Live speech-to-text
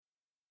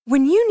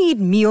When you need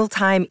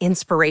mealtime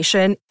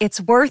inspiration,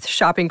 it's worth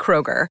shopping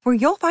Kroger, where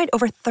you'll find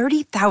over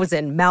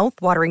 30,000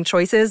 mouth-watering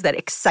choices that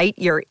excite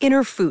your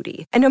inner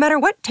foodie. And no matter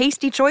what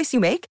tasty choice you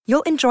make,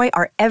 you'll enjoy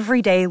our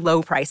everyday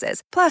low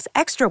prices, plus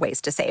extra ways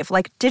to save,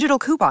 like digital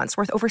coupons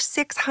worth over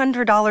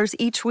 $600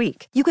 each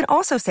week. You can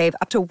also save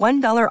up to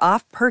 $1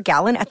 off per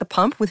gallon at the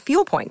pump with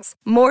fuel points.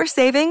 More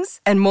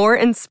savings and more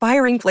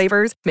inspiring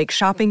flavors make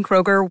shopping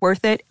Kroger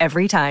worth it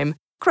every time.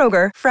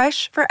 Kroger,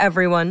 fresh for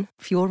everyone.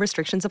 Fuel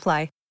restrictions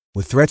apply.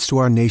 With threats to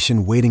our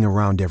nation waiting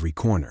around every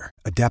corner,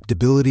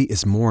 adaptability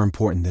is more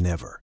important than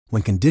ever.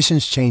 When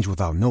conditions change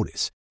without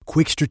notice,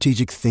 quick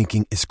strategic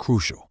thinking is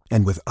crucial.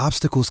 And with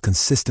obstacles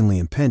consistently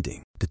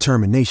impending,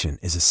 determination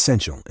is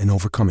essential in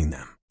overcoming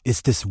them.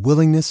 It's this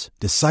willingness,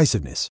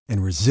 decisiveness,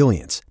 and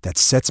resilience that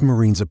sets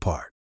Marines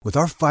apart. With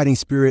our fighting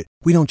spirit,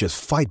 we don't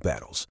just fight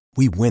battles,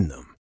 we win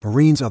them.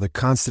 Marines are the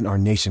constant our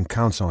nation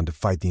counts on to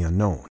fight the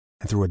unknown.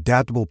 And through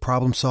adaptable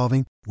problem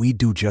solving, we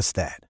do just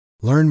that.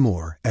 Learn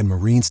more at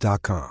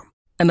marines.com.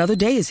 Another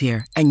day is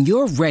here, and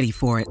you're ready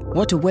for it.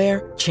 What to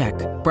wear? Check.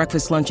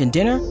 Breakfast, lunch, and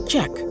dinner?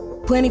 Check.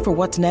 Planning for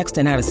what's next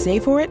and how to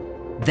save for it?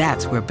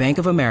 That's where Bank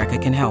of America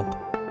can help.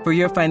 For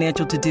your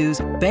financial to-dos,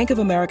 Bank of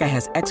America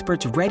has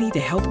experts ready to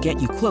help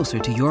get you closer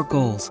to your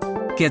goals.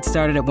 Get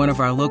started at one of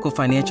our local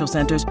financial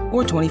centers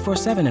or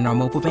 24/7 in our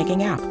mobile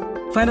banking app.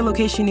 Find a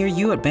location near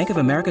you at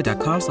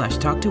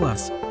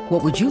bankofamerica.com/talktous.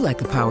 What would you like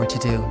the power to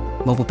do?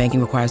 Mobile banking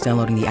requires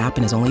downloading the app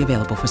and is only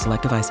available for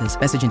select devices.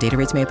 Message and data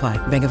rates may apply.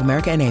 Bank of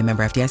America N.A.,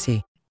 member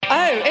FDIC.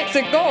 Oh, it's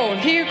a goal.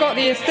 Who got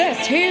the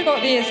assist? Who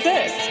got the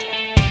assist?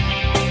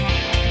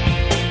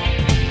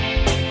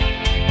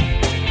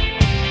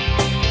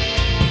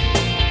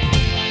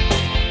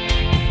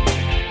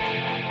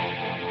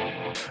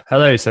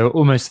 Hello, so we're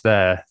almost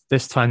there.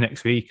 This time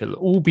next week, it'll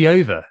all be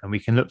over and we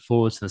can look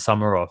forward to the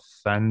summer off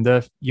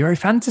and Euro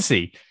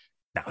Fantasy.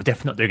 No, we're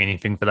definitely not doing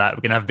anything for that.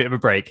 We're going to have a bit of a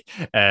break.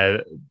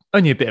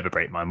 Only a bit of a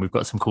break, mind. We've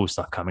got some cool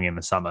stuff coming in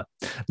the summer.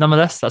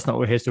 Nonetheless, that's not what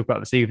we're here to talk about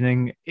this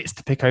evening. It's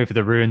to pick over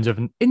the ruins of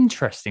an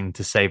interesting,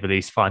 to say the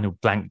least, final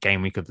blank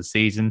game week of the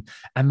season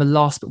and the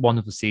last but one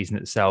of the season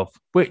itself,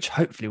 which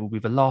hopefully will be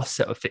the last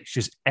set of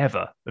fixtures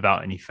ever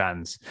without any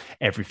fans.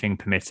 Everything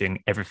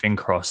permitting, everything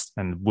crossed,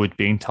 and wood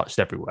being touched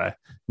everywhere.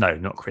 No,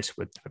 not Chris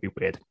Wood. That'd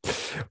be weird.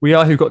 We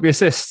are Who Got the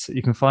Assist.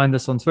 You can find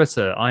us on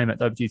Twitter. I'm at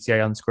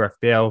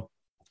WGTA_FPL.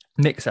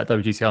 Nick's at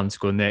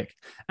WGTA_Nick,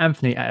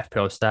 Anthony at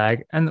FPL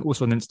Stag, and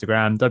also on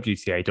Instagram,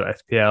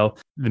 WTA.FPL.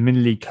 The mini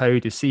league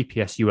code is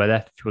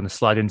CPSULF if you want to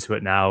slide into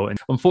it now. And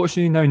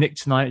unfortunately, no Nick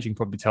tonight, as you can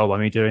probably tell by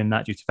me doing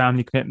that due to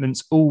family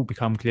commitments. All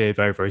become clear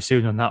very, very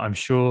soon on that, I'm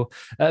sure.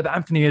 But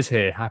Anthony is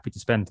here, happy to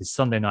spend his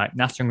Sunday night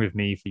nattering with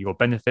me for your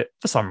benefit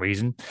for some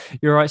reason.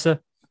 You all right, sir?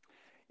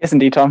 Yes,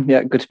 indeed, Tom.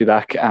 Yeah, good to be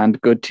back and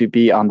good to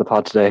be on the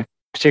pod today.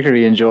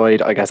 Particularly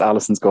enjoyed, I guess,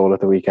 Alisson's goal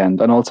at the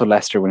weekend and also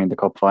Leicester winning the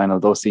cup final.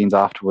 Those scenes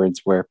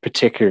afterwards were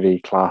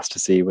particularly class to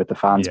see with the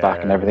fans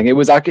back and everything. It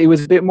was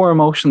a bit more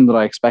emotional than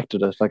I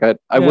expected it. Like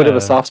I would have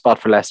a soft spot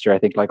for Leicester, I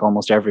think, like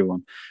almost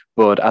everyone.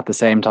 But at the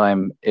same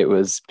time, it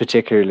was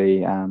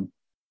particularly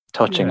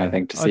touching, I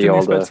think, to see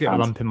all the fans. I didn't expect to get a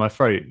lump in my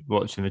throat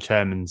watching the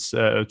chairman's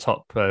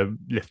top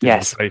lifting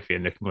the trophy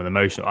and looking all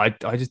emotional. I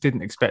just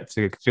didn't expect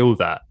to feel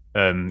that.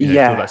 Feel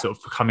that sort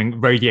of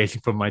radiating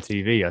from my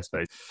TV, I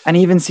suppose. And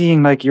even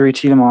seeing like Yuri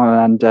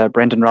Tielemans and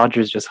Brendan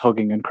Rodgers just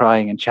hugging and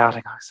crying and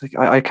chatting, I was like,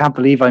 I can't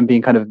believe I'm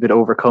being kind of a bit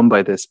overcome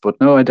by this. But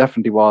no, I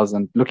definitely was.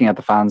 And looking at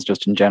the fans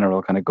just in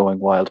general, kind of going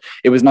wild.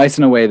 It was nice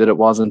in a way that it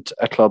wasn't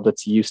a club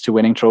that's used to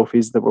winning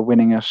trophies that were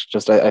winning it.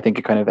 Just I think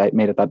it kind of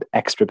made it that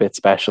extra bit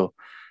special.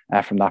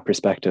 From that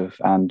perspective.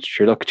 And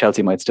sure, look,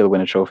 Chelsea might still win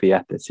a trophy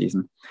yet this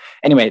season.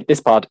 Anyway, this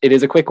pod, it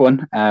is a quick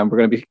one. We're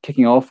going to be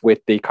kicking off with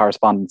the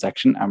correspondence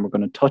section and we're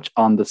going to touch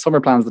on the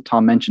summer plans that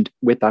Tom mentioned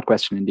with that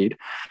question indeed.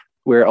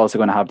 We're also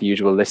going to have the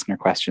usual listener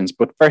questions.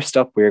 But first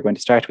up, we're going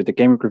to start with the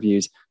game week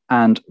reviews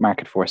and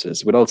market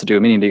forces. We'll also do a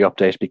mini league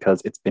update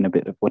because it's been a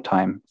bit of a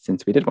time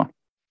since we did one.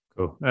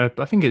 Cool.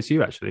 I think it's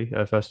you actually,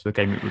 first for the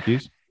game week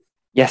reviews.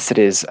 Yes, it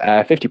is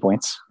 50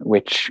 points,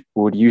 which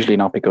would usually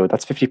not be good.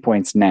 That's 50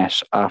 points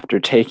net after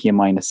taking a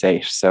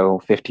 -8. So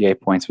 58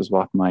 points was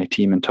what my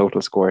team in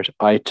total scored.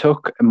 I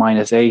took a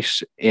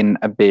 -8 in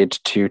a bid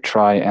to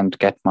try and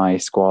get my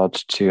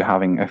squad to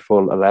having a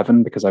full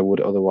 11 because I would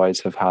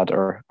otherwise have had,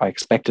 or I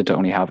expected to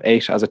only have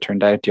 8. As it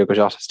turned out, Diogo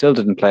Jota still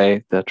didn't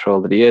play, the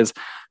troll that he is.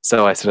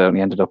 So I still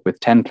only ended up with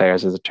 10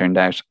 players as it turned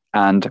out.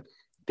 And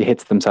the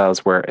hits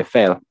themselves were a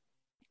fail.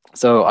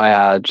 So I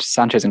had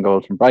Sanchez in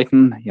goal from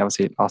Brighton. He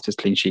obviously lost his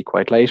clean sheet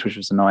quite late, which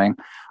was annoying.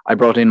 I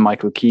brought in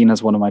Michael Keane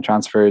as one of my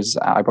transfers.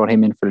 I brought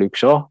him in for Luke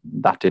Shaw.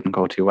 That didn't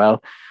go too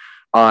well.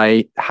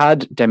 I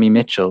had Demi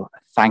Mitchell,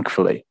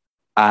 thankfully.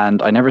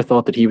 And I never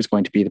thought that he was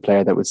going to be the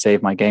player that would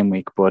save my game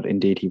week, but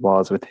indeed he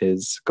was with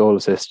his goal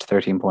assist,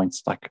 13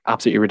 points. Like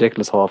absolutely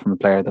ridiculous haul from a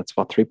player that's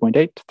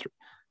 3.8?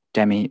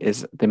 Demi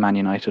is the Man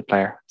United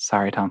player.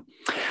 Sorry, Tom.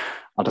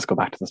 I'll just go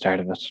back to the start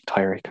of it.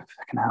 Tyreek,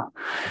 fucking hell.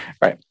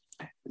 Right.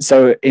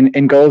 So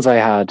in goals, I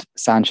had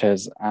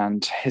Sanchez,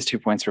 and his 2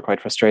 points were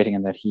quite frustrating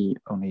in that he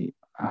only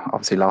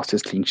obviously lost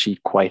his clean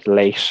sheet quite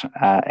late.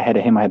 Ahead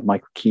of him, I had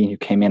Michael Keane, who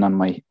came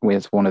in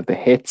with one of the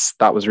hits.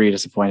 That was really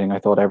disappointing. I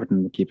thought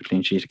Everton would keep a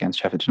clean sheet against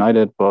Sheffield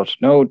United, but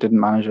no, didn't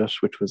manage it,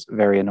 which was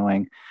very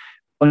annoying.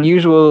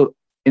 Unusual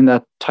in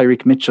that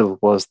Tyreek Mitchell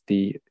was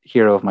the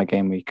hero of my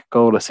game week.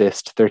 Goal,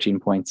 assist, 13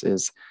 points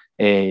is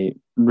a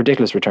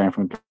ridiculous return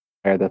from a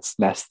player that's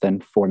less than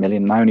 4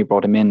 million. And I only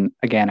brought him in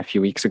again a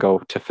few weeks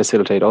ago to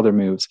facilitate other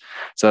moves.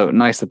 So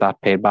nice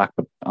that paid back.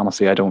 But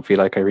honestly, I don't feel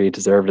like I really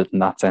deserved it in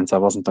that sense. I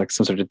wasn't like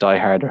some sort of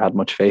diehard or had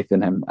much faith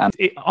in him. And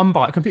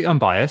completely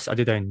unbiased. I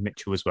did own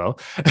Mitchell as well,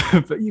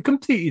 but you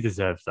completely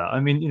deserve that. I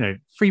mean,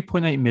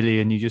 3.8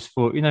 million. You just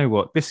thought, you know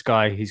what, this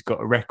guy, he's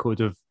got a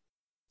record of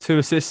 2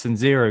 assists and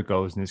 0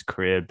 goals in his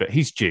career, but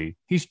he's due.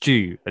 He's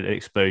due at an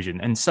explosion.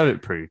 And so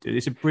it proved.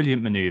 It's a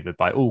brilliant maneuver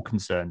by all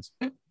concerns.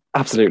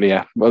 Absolutely,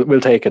 yeah. Well,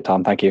 we'll take it,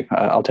 Tom. Thank you.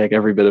 I'll take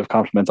every bit of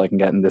compliments I can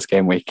get in this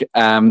game week.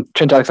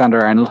 Trent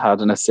Alexander-Arnold had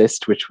an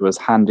assist, which was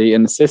handy.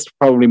 An assist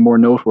probably more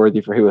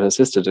noteworthy for who had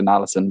assisted in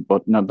Alisson,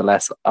 but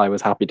nonetheless, I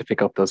was happy to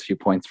pick up those few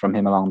points from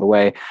him along the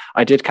way.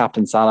 I did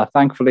captain Salah,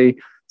 thankfully.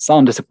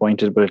 Son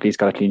disappointed, but at least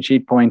got a clean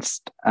sheet points.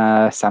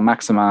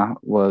 Saint-Maximin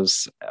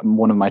was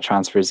one of my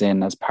transfers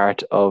in as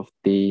part of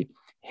the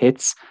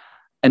hits.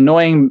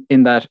 Annoying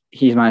in that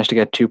he's managed to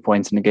get 2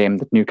 points in a game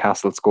that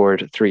Newcastle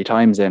scored 3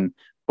 times in.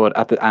 But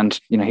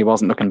he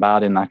wasn't looking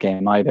bad in that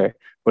game either.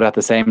 But at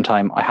the same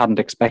time, I hadn't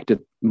expected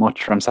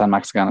much from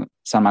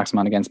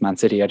Saint-Maximin against Man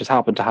City. I just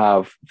happened to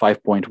have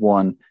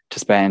 5.1 to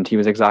spend. He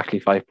was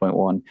exactly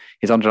 5.1.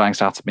 His underlying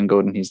stats have been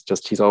good, and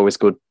he's always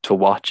good to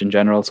watch in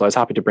general. So I was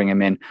happy to bring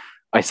him in.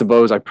 I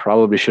suppose I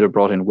probably should have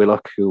brought in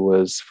Willock, who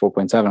was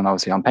 4.7,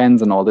 obviously on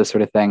pens and all this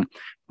sort of thing.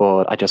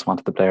 But I just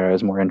wanted the player I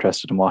was more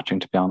interested in watching,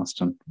 to be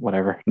honest, and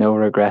whatever, no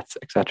regrets,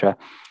 etc.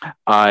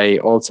 I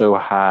also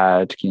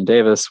had Keenan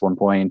Davis, 1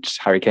 point,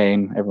 Harry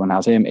Kane, everyone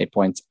has him, 8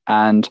 points,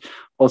 and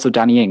also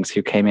Danny Ings,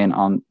 who came in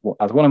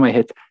as one of my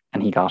hits,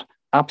 and he got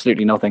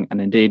absolutely nothing, and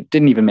indeed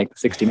didn't even make the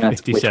 60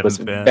 minutes, which was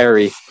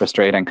very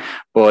frustrating.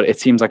 But it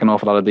seems like an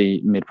awful lot of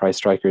the mid-price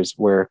strikers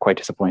were quite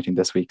disappointing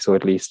this week, so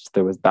at least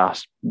there was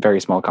that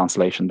very small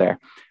consolation there.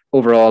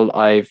 Overall,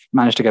 I've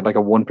managed to get like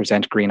a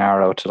 1% green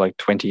arrow to like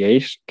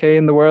 28k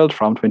in the world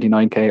from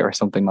 29k or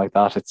something like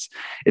that.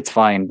 It's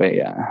fine, but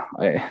yeah,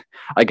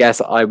 I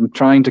guess I'm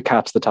trying to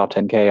catch the top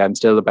 10k. I'm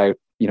still about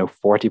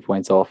 40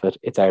 points off it.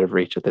 It's out of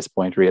reach at this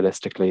point,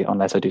 realistically,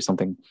 unless I do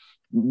something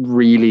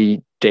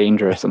really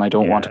dangerous, and I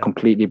don't want to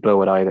completely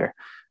blow it either.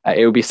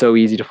 It would be so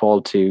easy to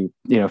fall to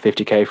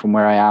 50k from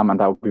where I am, and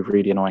that would be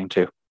really annoying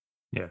too.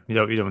 Yeah, you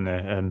don't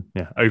want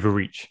to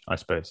overreach, I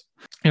suppose.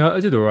 I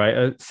did all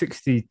right.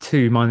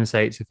 62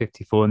 -8 to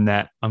 54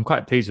 net. I'm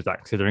quite pleased with that,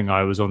 considering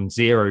I was on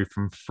 0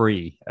 from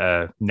 3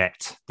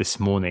 net this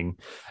morning.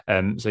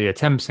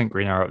 10%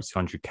 green arrow up to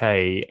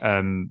 200k.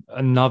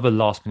 Another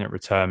last minute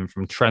return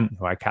from Trent,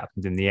 who I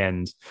captained in the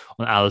end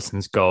on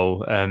Alisson's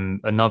goal.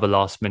 Another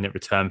last minute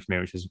return for me,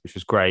 which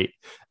was great.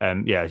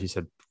 As you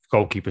said,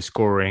 goalkeeper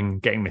scoring,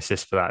 getting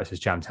assist for that is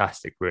just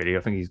fantastic, really. I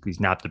think he's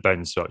nabbed the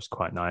bonus, so it's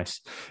quite nice.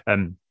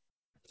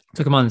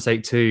 Took a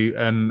 -8 too.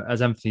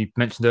 As Anthony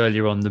mentioned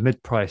earlier on, the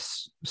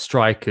mid-price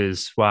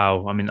strikers.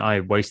 Wow. I mean, I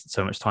wasted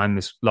so much time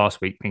this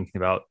last week thinking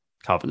about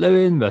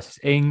Calvert-Lewin versus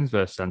Ings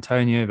versus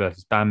Antonio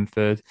versus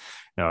Bamford.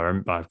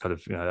 I've kind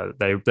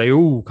of, they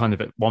all kind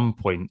of at one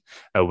point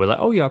were like,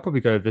 oh yeah, I'll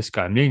probably go with this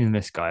guy. I'm leaning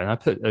this guy, and I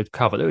put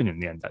Calvert-Lewin in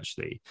the end.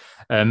 Actually,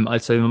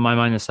 I'd say my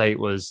 -8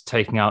 was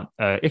taking out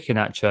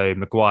Iheanacho,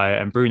 Maguire,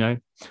 and Bruno,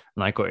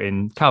 and I got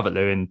in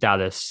Calvert-Lewin,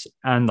 Dallas,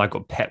 and I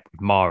got Pep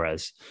with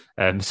Mahrez.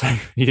 So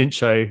he didn't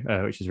show,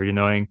 which is really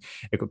annoying.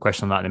 I got a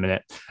question on that in a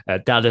minute.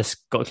 Dallas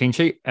got a clean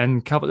sheet,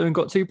 and Calvert-Lewin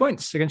got 2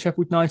 points against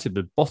Sheffield United,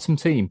 the bottom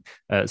team.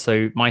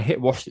 So my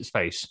hit washed its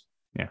face.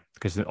 Yeah,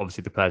 because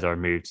obviously the players I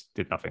removed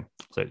did nothing,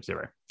 so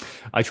 0.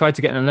 I tried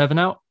to get an 11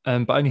 out,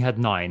 but only had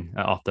 9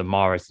 after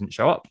Mahrez didn't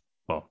show up.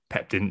 Well,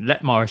 Pep didn't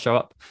let Mahrez show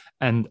up,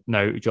 and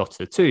no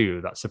Jota too,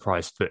 that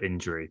surprise foot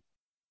injury.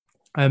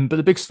 But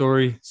the big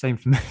story, same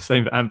for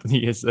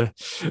Anthony, is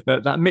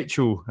that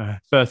Mitchell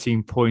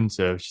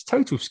 13-pointer, which is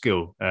total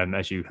skill,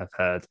 as you have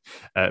heard.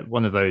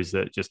 One of those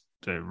that just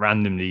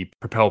randomly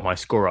propelled my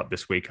score up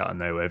this week out of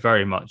nowhere.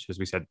 Very much, as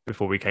we said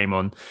before we came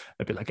on,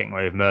 a bit like getting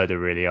away with murder,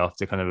 really,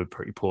 after kind of a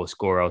pretty poor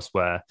score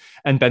elsewhere.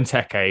 And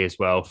Benteke as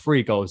well,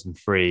 3 goals and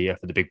 3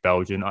 for the big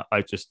Belgian.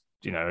 I just,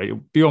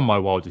 beyond my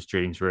wildest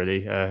dreams,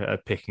 really,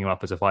 picking him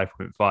up as a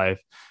 5.5.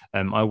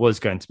 I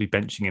was going to be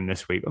benching him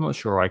this week. I'm not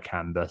sure I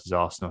can versus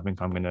Arsenal. I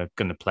think I'm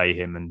going to play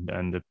him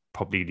and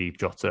probably leave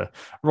Jota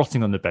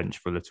rotting on the bench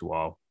for a little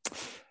while.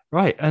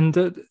 Right, and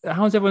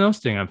how's everyone else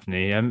doing,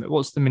 Anthony?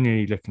 What's the mini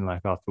league looking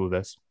like after all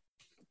this?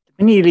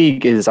 The mini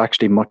league is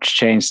actually much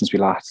changed since we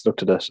last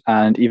looked at it,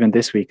 and even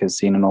this week has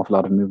seen an awful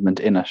lot of movement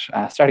in it.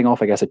 Starting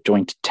off, I guess, at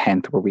joint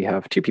 10th, where we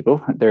have 2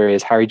 people. There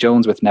is Harry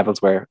Jones with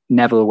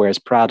Neville Wears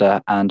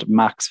Prada, and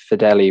Max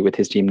Fideli with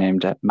his team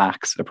named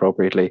Max,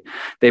 appropriately.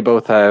 They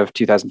both have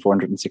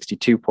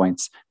 2,462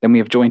 points. Then we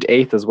have joint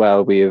 8th as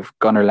well. We have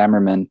Gunnar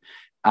Lemmerman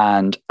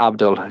and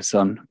Abdul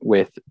Hassan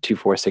with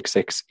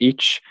 2466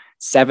 each.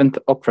 7th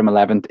up from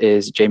 11th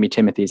is Jamie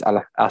Timothy's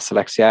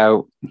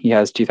Asalexiao. He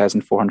has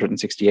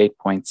 2,468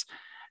 points.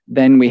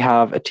 Then we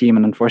have a team,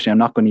 and unfortunately I'm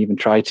not going to even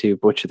try to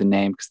butcher the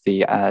name because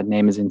the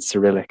name is in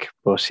Cyrillic,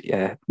 but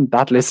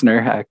that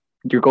listener,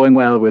 you're going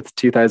well with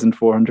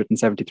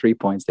 2,473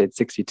 points. They had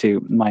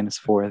 62 minus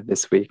 4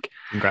 this week.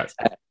 Congrats.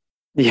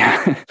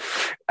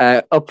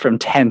 Up from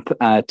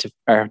 10th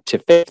to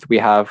 5th, we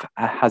have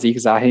Hazik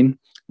Zahin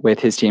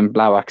with his team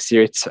Blauak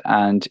Siritz,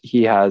 and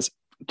he has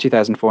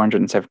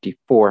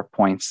 2,474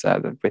 points,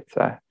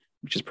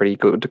 which is pretty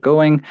good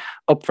going.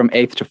 Up from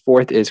 8th to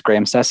 4th is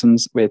Graham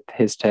Sessoms with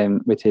his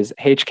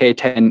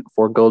HK10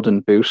 for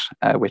Golden Boot,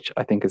 which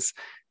I think is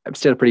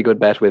still a pretty good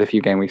bet with a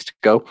few game weeks to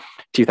go.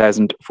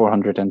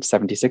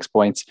 2,476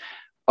 points.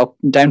 Up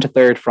down to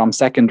 3rd from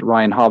 2nd,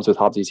 Ryan Hobbs with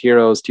Hobbsy's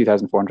Heroes,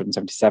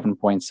 2,477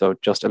 points, so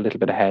just a little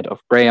bit ahead of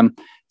Graham.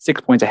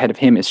 6 points ahead of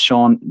him is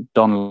Sean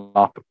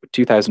Dunlop,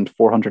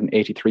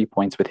 2,483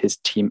 points with his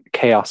team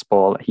Chaos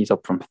Ball. He's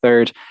up from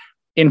 3rd.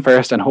 In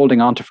 1st, and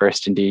holding on to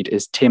 1st indeed,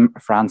 is Tim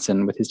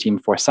Franson with his team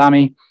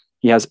Forsami.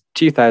 He has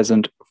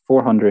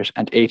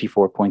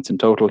 2,484 points in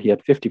total. He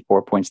had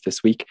 54 points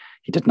this week.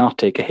 He did not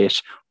take a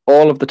hit.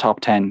 All of the top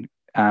 10,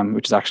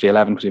 which is actually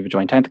 11 because we have a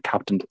joint 10th,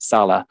 captained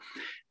Salah.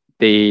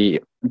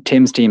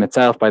 Tim's team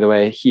itself, by the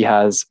way, he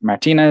has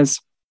Martinez,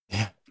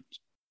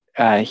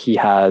 he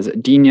has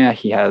Dina,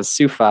 he has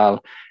Sufal,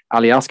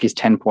 Alioski's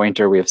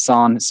 10-pointer, we have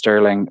Son,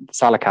 Sterling,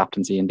 Salah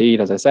captaincy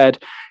indeed, as I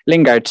said.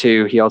 Lingard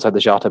 2, he also had the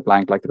Jota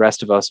blank like the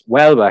rest of us.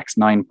 Welbeck's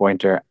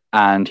 9-pointer,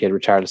 and he had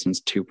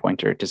Richarlison's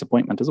 2-pointer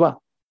disappointment as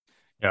well.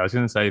 Yeah, I was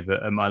going to say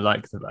that I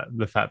like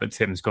the fact that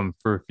Tim's gone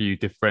through a few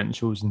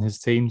differentials in his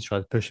team to try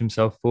to push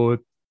himself forward.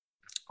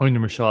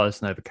 Wyndham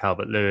Richarlison over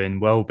Calvert-Lewin,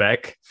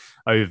 Welbeck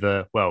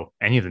over,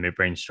 any of the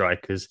mid-range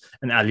strikers,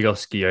 and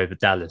Alioski over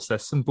Dallas.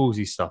 That's some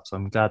ballsy stuff, so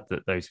I'm glad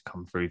that those have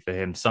come through for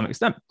him to some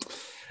extent.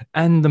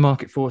 And the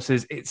market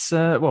forces, it's,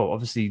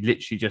 obviously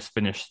literally just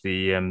finished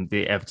the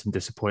Everton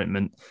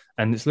disappointment,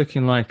 and it's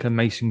looking like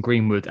Mason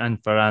Greenwood and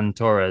Ferran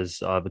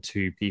Torres are the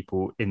two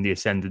people in the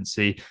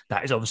ascendancy.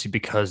 That is obviously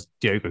because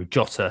Diogo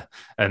Jota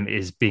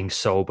is being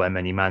sold by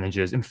many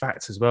managers. In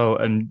fact, as well,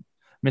 and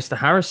Mr.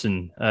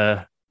 Harrison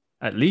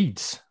at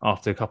Leeds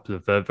after a couple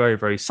of very,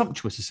 very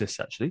sumptuous assists,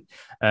 actually,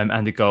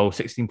 and a goal,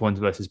 16 points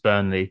versus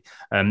Burnley.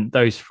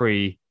 Those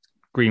three,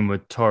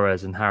 Greenwood,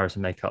 Torres and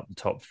Harrison, make up the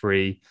top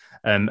three.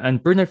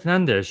 And Bruno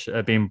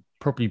Fernandes being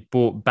probably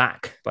bought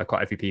back by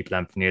quite a few people,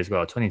 Anthony, as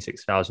well.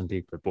 26,000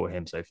 people have bought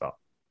him so far.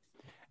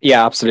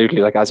 Yeah,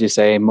 absolutely. Like, as you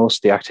say, most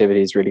of the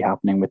activity is really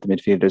happening with the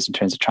midfielders in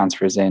terms of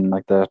transfers in.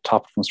 Like, the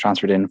top most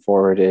transferred in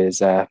forward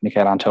is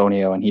Mikel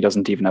Antonio, and he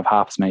doesn't even have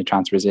half as many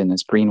transfers in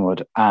as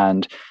Greenwood.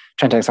 And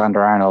Trent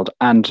Alexander-Arnold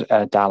and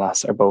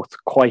Dallas are both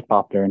quite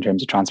popular in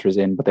terms of transfers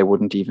in, but they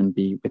wouldn't even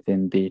be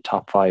within the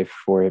top 5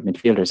 for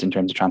midfielders in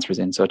terms of transfers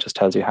in. So it just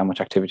tells you how much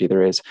activity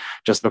there is.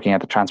 Just looking at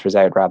the transfers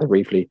out rather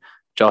briefly,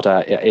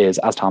 Jota is,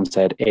 as Tom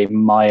said, a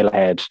mile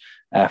ahead,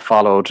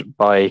 followed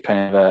by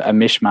kind of a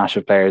mishmash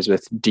of players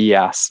with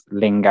Diaz,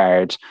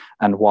 Lingard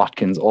and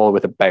Watkins, all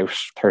with about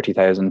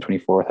 30,000,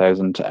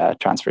 24,000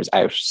 transfers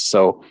out.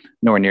 So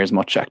nowhere near as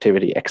much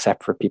activity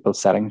except for people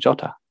selling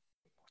Jota.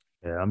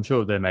 Yeah, I'm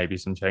sure there may be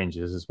some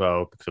changes as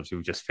well, because obviously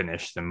we just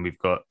finished and we've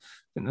got, I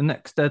think the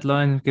next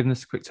deadline, giving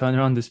us a quick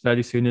turnaround, is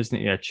fairly soon, isn't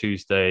it? Yeah,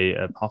 Tuesday,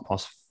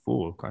 4:30.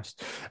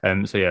 Christ.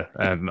 I'm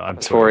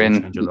sure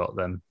in change a lot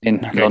then. In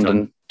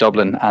London,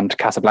 Dublin and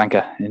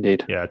Casablanca,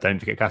 indeed. Yeah, don't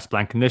forget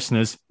Casablanca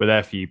listeners. We're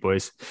there for you,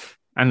 boys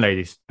and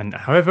ladies, and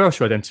however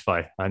else you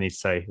identify, I need to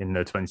say, in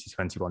the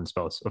 2021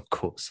 spells, of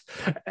course.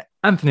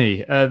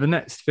 Anthony, the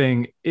next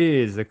thing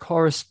is the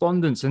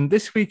correspondence, and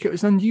this week it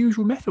was an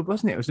unusual method,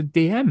 wasn't it? It was a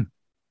DM.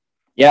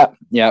 Yeah.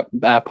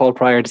 Paul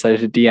Pryor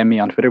decided to DM me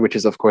on Twitter, which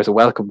is, of course, a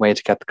welcome way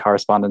to get the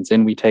correspondence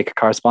in. We take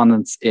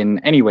correspondence in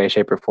any way,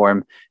 shape or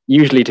form,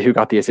 usually to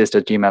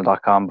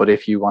whogottheassist@gmail.com. But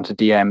if you want to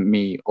DM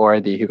me or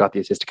the Who Got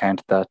the Assist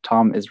account that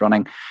Tom is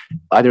running,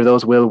 either of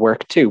those will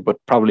work too, but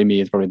probably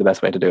me is probably the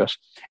best way to do it.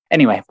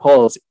 Anyway,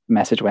 Paul's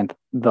message went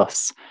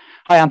thus.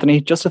 Hi,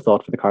 Anthony. Just a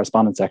thought for the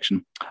correspondence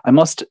section. I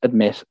must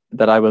admit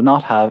that I will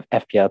not have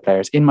FPL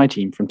players in my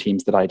team from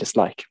teams that I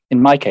dislike.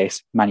 In my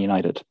case, Man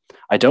United.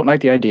 I don't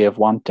like the idea of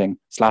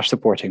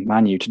wanting/supporting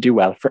Man U to do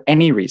well for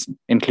any reason,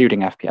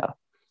 including FPL.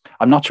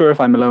 I'm not sure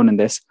if I'm alone in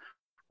this,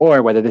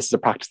 or whether this is a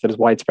practice that is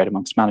widespread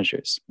amongst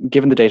managers.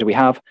 Given the data we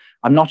have,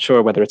 I'm not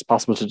sure whether it's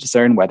possible to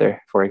discern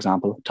whether, for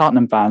example,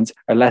 Tottenham fans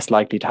are less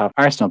likely to have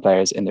Arsenal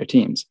players in their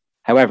teams.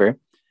 However,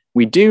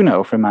 we do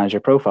know from manager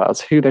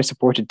profiles who their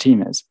supported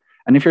team is.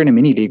 And if you're in a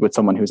mini league with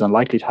someone who's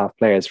unlikely to have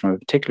players from a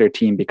particular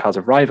team because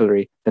of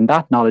rivalry, then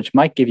that knowledge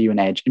might give you an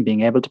edge in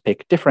being able to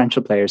pick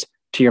differential players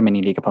to your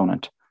mini league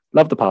opponent.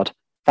 Love the pod.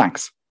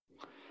 Thanks.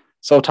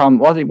 So, Tom,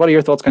 what are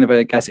your thoughts, kind of,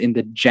 I guess, in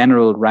the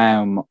general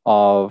realm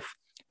of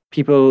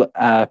people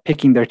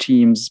picking their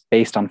teams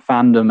based on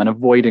fandom and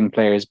avoiding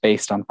players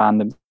based on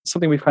fandom?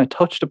 Something we've kind of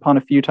touched upon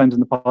a few times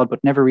in the pod,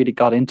 but never really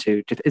got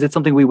into. Is it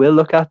something we will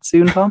look at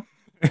soon, Tom?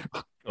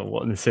 Oh,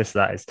 what an assist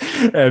that is.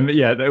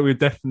 Yeah, that would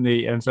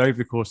definitely. So over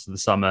the course of the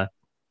summer,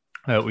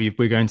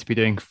 we're going to be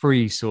doing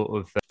 3 sort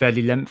of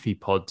fairly lengthy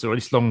pods, or at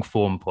least long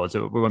form pods.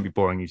 We won't be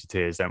boring you to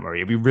tears, don't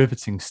worry. It'll be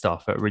riveting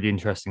stuff, really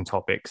interesting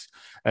topics.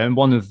 And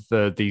one of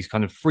these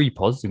kind of 3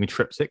 pods, and we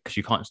triptych, because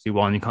you can't just do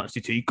 1, you can't just do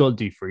 2, you've got to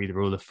do 3, the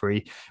rule of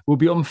 3. We'll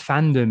be on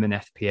fandom and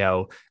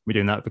FPL. We're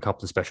doing that with a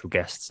couple of special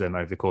guests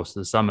over the course of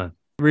the summer.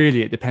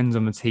 Really, it depends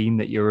on the team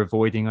that you're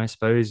avoiding, I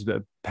suppose,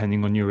 but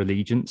depending on your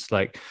allegiance.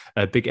 Like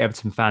a big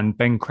Everton fan,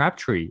 Ben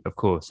Crabtree, of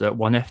course,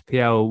 won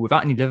FPL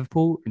without any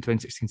Liverpool in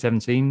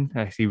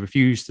 2016-17. He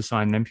refused to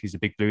sign them. He's a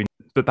big blue.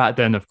 But back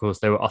then, of course,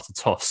 they were utter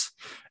toss.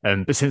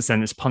 But since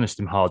then, it's punished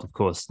him hard, of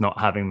course, not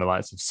having the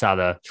likes of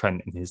Salah,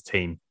 Trent in his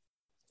team.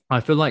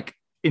 I feel like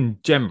in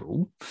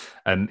general,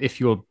 if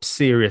you're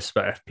serious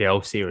about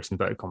FPL, serious in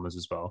inverted commas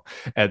as well,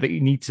 that you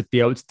need to be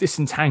able to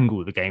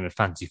disentangle the game of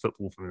fantasy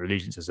football from your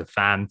allegiance as a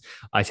fan.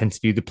 I tend to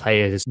view the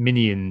players as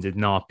minions in an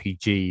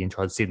RPG and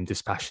try to see them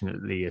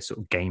dispassionately as sort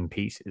of game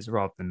pieces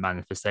rather than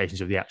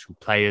manifestations of the actual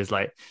players.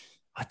 Like,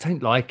 I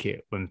don't like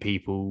it when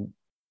people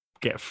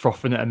get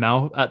frothing at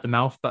the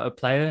mouth about a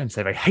player and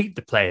say they hate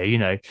the player. You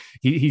know,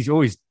 he's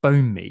always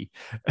boned me.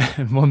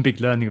 And one big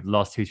learning of the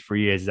last 2 to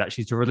 3 years is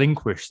actually to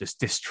relinquish this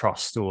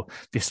distrust or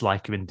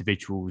dislike of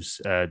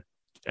individuals.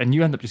 And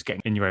you end up just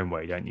getting in your own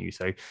way, don't you?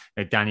 So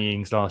Danny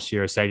Ings last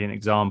year, a salient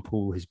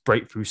example, his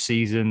breakthrough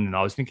season. And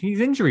I was thinking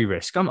he's injury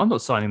risk. I'm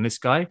not signing this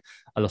guy.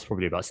 I lost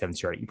probably about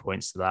 70 or 80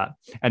 points to that.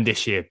 And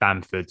this year,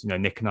 Bamford,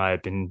 Nick and I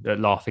have been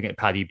laughing at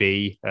Paddy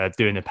B,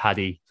 doing a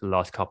Paddy for the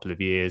last couple of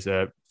years,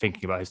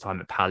 thinking about his time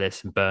at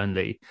Palace and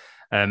Burnley.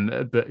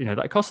 But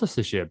that cost us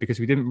this year because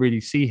we didn't really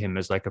see him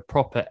as like a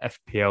proper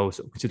FPL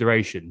sort of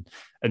consideration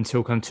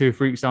until kind of 2 or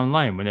 3 weeks down the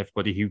line when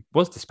everybody who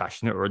was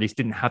dispassionate or at least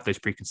didn't have those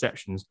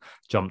preconceptions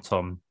jumped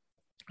on.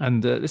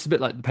 And this is a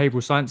bit like the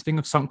behavioral science thing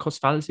of sunk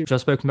cost fallacy, which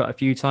I've spoken about a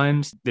few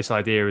times. This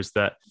idea is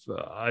that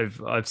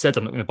I've said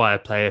I'm not going to buy a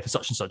player for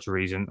such and such a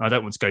reason. I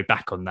don't want to go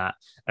back on that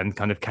and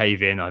kind of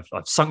cave in. I've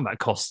sunk that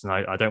cost and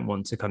I don't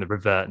want to kind of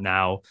revert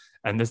now.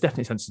 And there's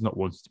definitely a sense of not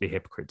wanting to be a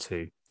hypocrite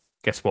too.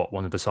 Guess what?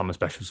 One of the summer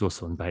specials is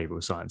also on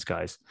behavioral science,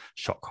 guys.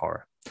 Shock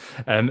horror.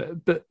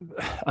 But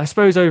I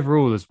suppose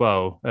overall as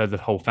well, the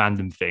whole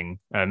fandom thing,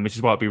 which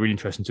is why it'd be really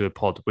interesting to do a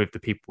pod with the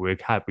people we've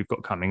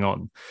got coming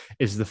on,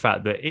 is the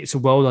fact that it's a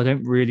world I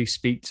don't really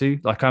speak to.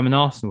 Like, I'm an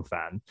Arsenal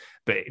fan,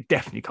 but it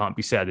definitely can't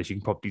be said, as you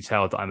can probably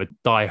tell, that I'm a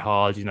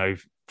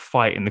diehard,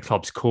 fight in the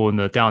club's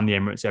corner, down the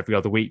Emirates every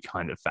other week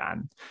kind of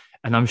fan.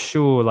 And I'm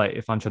sure, like,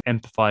 if I'm trying to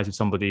empathise with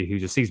somebody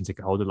who's a season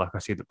ticket holder, like I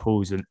see that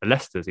Paul's a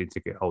Leicester season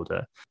ticket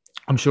holder,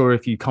 I'm sure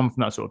if you come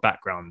from that sort of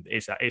background,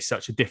 it's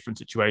such a different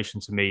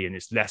situation to me, and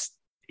it's less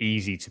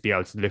easy to be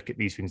able to look at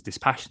these things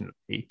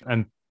dispassionately.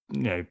 And,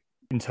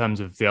 in terms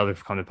of the other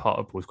kind of part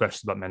of Paul's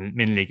question about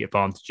min league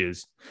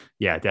advantages,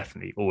 yeah,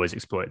 definitely always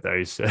exploit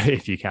those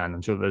if you can.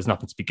 I'm sure there's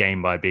nothing to be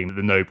gained by being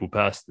the noble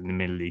person in the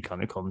min league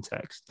kind of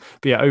context.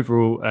 But yeah,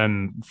 overall,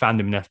 fandom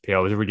in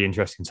FPL is a really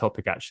interesting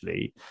topic,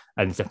 actually,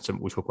 and it's definitely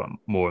something we'll talk about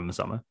more in the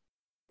summer.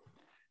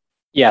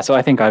 Yeah, so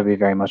I think I'd be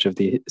very much of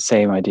the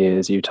same idea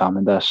as you, Tom,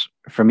 in that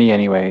for me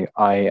anyway,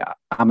 I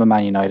am a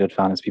Man United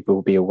fan, as people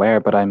will be aware,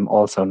 but I'm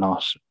also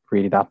not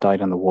really that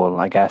dyed on the wool.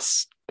 I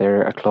guess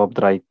they're a club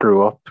that I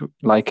grew up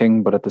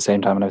liking, but at the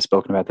same time, and I've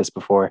spoken about this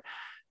before,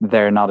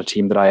 they're not a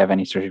team that I have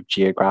any sort of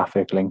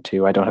geographic link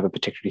to. I don't have a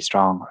particularly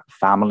strong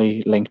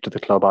family link to the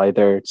club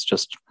either. It's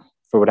just,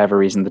 for whatever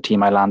reason, the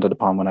team I landed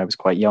upon when I was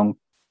quite young,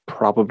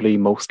 probably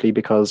mostly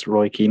because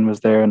Roy Keane was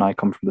there, and I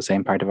come from the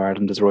same part of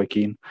Ireland as Roy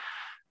Keane.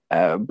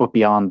 But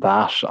beyond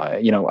that,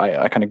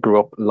 I kind of grew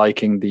up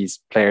liking these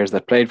players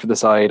that played for the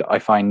side. I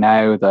find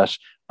now that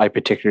I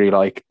particularly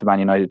like the Man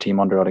United team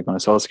under Ole Gunnar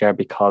Solskjaer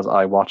because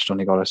I watched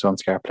Ole Gunnar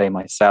Solskjaer play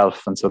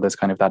myself. And so there's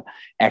kind of that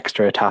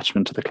extra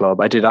attachment to the club.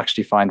 I did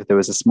actually find that there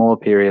was a small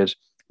period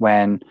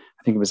when,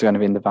 I think it was going to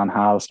be in the Van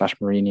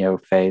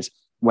Gaal/Mourinho phase,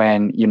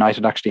 when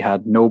United actually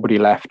had nobody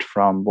left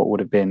from what would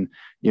have been,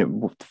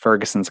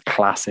 Ferguson's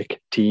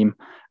classic team.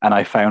 And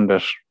I found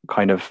it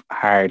kind of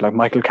hard. Like,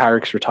 Michael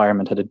Carrick's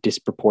retirement had a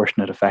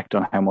disproportionate effect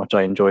on how much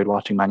I enjoyed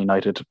watching Man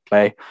United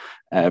play,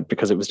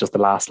 because it was just the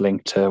last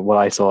link to what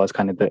I saw as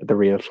kind of the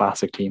real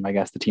classic team, I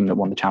guess, the team that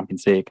won the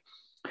Champions League.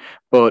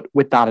 But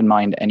with that in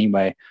mind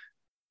anyway,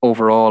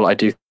 overall, I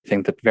do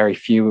think that very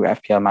few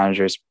FPL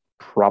managers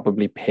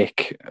probably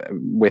pick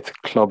with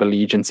club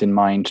allegiance in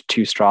mind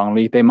too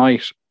strongly. They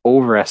might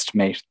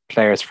overestimate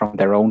players from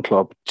their own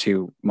club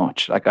too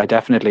much. Like, I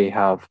definitely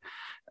have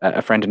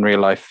a friend in real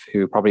life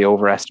who probably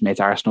overestimates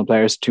Arsenal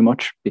players too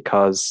much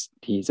because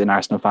he's an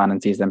Arsenal fan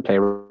and sees them play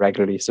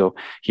regularly. So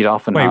he'd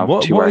often have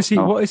what is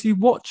he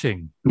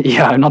watching?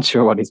 Yeah, I'm not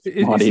sure what he's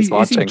watching.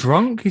 Is he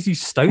drunk? Is he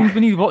stoned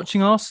when he's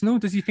watching Arsenal?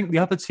 Does he think the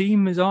other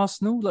team is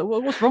Arsenal? Like,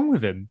 what's wrong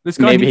with him? This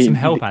guy needs some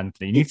help,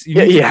 Anthony. You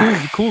need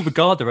to call the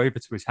Garda over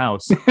to his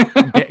house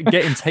and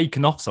get him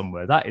taken off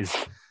somewhere. That is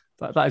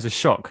a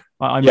shock.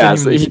 I'm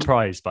genuinely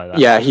surprised by that.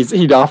 Yeah,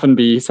 he'd often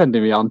be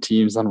sending me on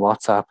Teams on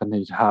WhatsApp, and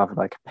he'd have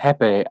like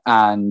Pepe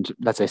and,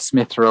 let's say,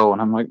 Smith Rowe,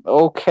 and I'm like,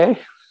 okay,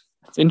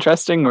 It's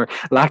interesting. Or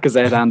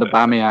Lacazette and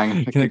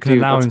Aubameyang. Can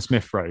allow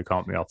Smith Rowe,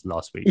 can't we, after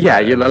last week? Yeah,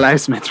 you'll allow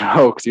Smith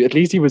Rowe because at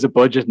least he was a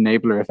budget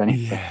enabler, if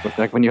anything. Yeah. But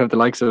like when you have the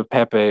likes of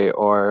Pepe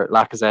or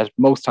Lacazette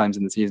most times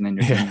in the season, and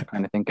you're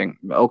kind of thinking,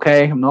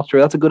 okay, I'm not sure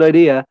that's a good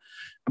idea.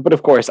 But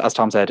of course, as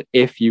Tom said,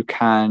 if you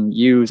can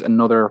use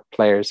another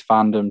player's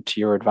fandom to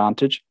your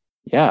advantage,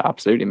 yeah,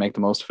 absolutely make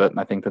the most of it. And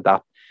I think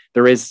that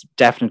there is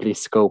definitely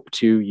scope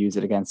to use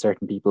it against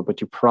certain people,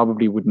 but you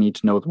probably would need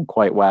to know them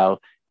quite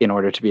well in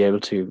order to be able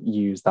to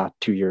use that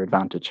to your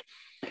advantage.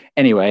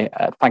 Anyway,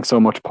 thanks so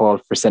much, Paul,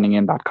 for sending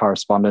in that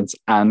correspondence,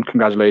 and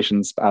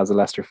congratulations as a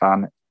Leicester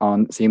fan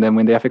on seeing them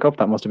win the FA Cup.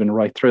 That must have been a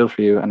right thrill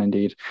for you, and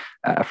indeed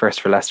a first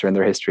for Leicester in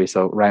their history.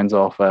 So rounds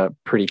off a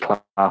pretty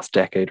class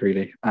decade,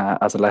 really,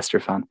 as a Leicester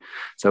fan.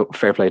 So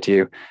fair play to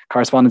you.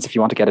 Correspondence, if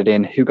you want to get it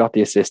in, who got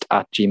the assist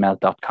at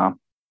gmail.com.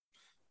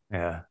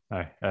 Yeah,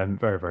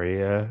 very,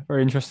 very,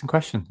 very interesting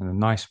question, and a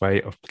nice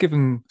way of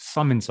giving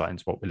some insight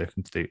into what we're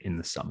looking to do in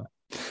the summer.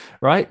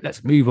 Right,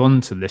 let's move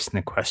on to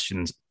listener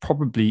questions.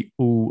 Probably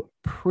all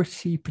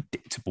pretty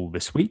predictable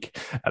this week,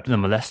 but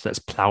nonetheless, let's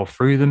plow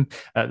through them.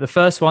 The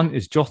first one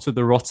is Jota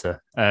the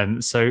Rotter.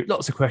 So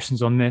lots of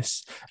questions on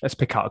this. Let's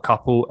pick out a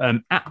couple.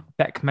 At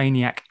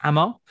Beckmaniac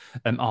Amar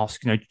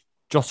asks,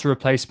 Jota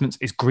replacements,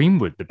 is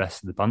Greenwood the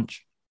best of the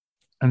bunch?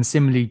 And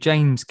similarly,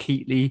 James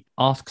Keatley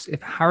asks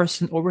if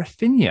Harrison or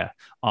Rafinha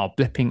are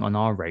blipping on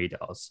our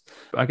radars.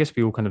 I guess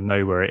we all kind of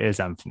know where it is,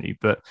 Anthony.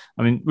 But,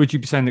 I mean, would you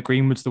be saying that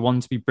Greenwood's the one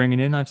to be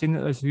bringing in? I've seen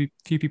that there's a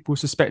few people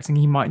suspecting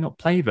he might not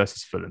play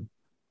versus Fulham.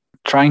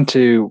 Trying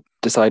to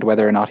decide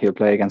whether or not he'll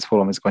play against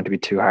Fulham is going to be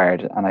too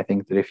hard. And I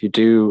think that if you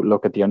do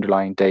look at the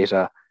underlying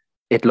data,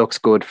 it looks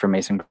good for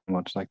Mason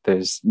Greenwood. Like,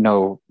 there's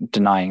no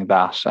denying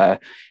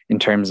that. In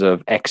terms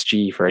of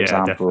XG, for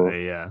example.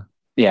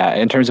 Yeah,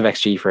 in terms of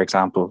XG, for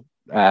example,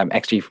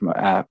 XG from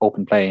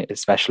open play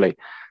especially,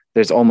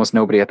 there's almost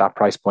nobody at that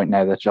price point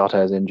now that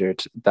Jota is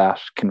injured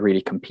that can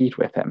really compete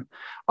with him.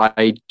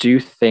 I do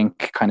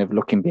think, kind of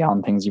looking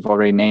beyond things you've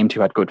already named who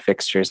had good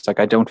fixtures,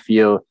 like I don't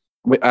feel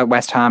at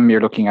West Ham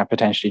you're looking at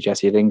potentially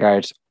Jesse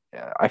Lingard.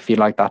 I feel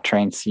like that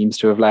train seems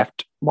to have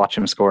left. Watch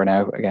him score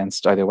now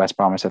against either West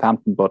Brom or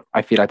Southampton, but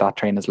I feel like that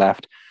train has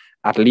left.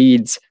 At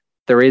Leeds,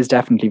 there is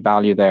definitely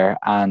value there,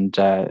 and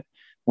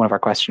one of our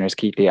questioners,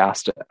 Keatley,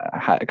 asked,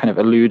 kind of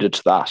alluded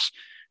to that.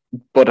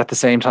 But at the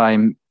same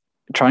time,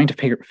 trying to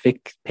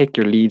pick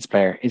your Leeds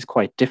player is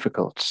quite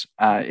difficult,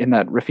 in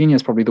that Rafinha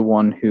is probably the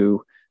one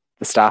who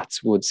the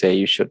stats would say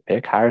you should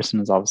pick. Harrison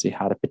has obviously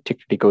had a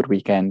particularly good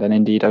weekend. And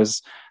indeed, I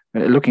was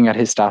looking at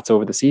his stats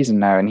over the season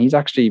now, and he's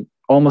actually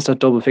almost at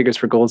double figures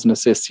for goals and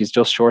assists. He's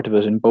just short of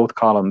it in both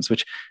columns,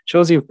 which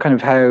shows you kind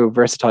of how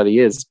versatile he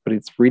is. But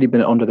it's really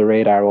been under the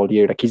radar all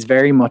year. Like, he's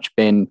very much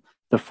been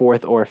the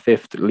fourth or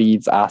fifth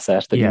Leeds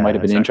asset that you might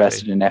have been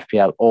interested in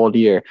FPL all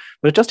year.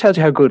 But it just tells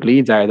you how good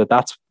Leeds are,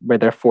 that's where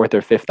their fourth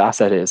or fifth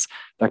asset is.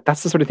 Like,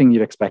 that's the sort of thing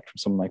you'd expect from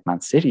someone like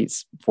Man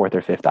City's fourth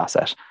or fifth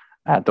asset,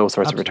 those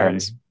sorts of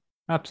returns.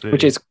 Absolutely.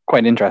 Which is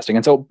quite interesting.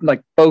 And so,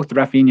 like, both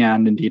Rafinha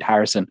and indeed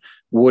Harrison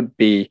would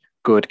be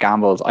good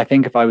gambles. I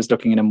think if I was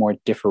looking in a more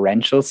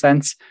differential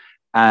sense,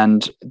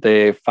 and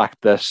the fact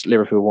that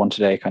Liverpool won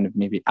today kind of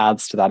maybe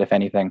adds to that, if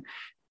anything,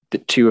 the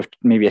two of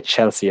maybe a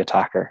Chelsea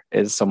attacker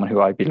is someone who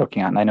I'd be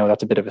looking at. And I know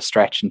that's a bit of a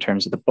stretch in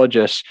terms of the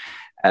budget.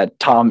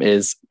 Tom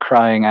is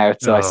crying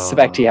out, so I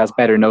suspect he has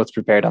better notes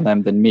prepared on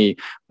them than me.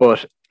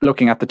 But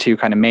looking at the two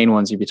kind of main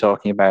ones you'd be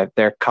talking about,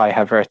 they're Kai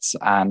Havertz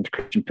and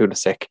Christian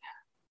Pulisic.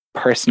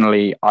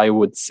 Personally, I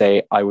would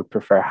say I would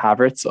prefer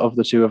Havertz of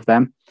the two of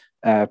them.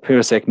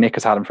 Pulisic, Nick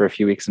has had him for a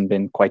few weeks and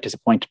been quite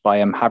disappointed by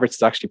him. Havertz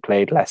has actually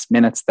played less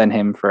minutes than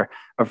him for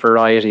a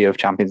variety of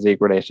Champions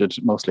League related,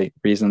 mostly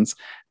reasons,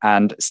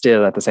 and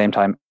still at the same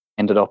time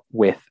ended up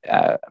with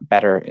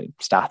better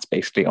stats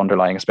basically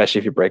underlying, especially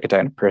if you break it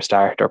down per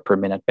start or per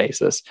minute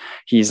basis.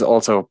 He's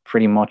also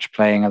pretty much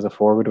playing as a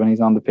forward when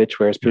he's on the pitch,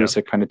 whereas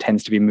Pulisic kind of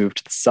tends to be moved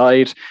to the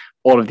side.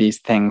 All of these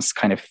things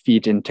kind of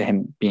feed into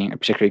him being a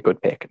particularly good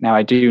pick. Now,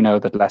 I do know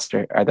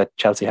that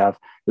Chelsea have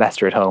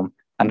Leicester at home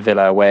and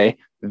Villa away.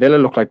 Villa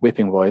look like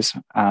whipping boys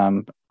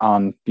on,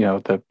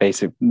 the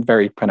basic,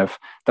 very kind of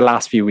the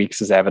last few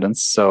weeks as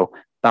evidence. So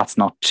that's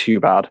not too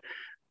bad.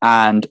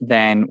 And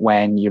then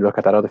when you look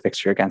at that other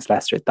fixture against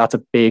Leicester, that's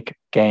a big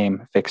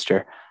game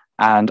fixture.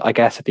 And I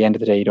guess at the end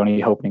of the day, you'd only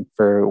be hoping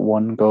for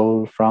one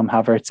goal from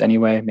Havertz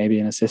anyway, maybe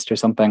an assist or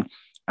something.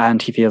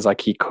 And he feels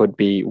like he could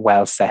be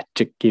well set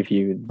to give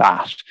you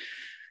that.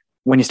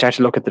 When you start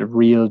to look at the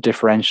real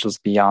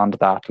differentials beyond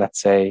that, let's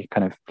say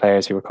kind of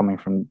players who are coming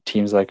from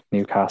teams like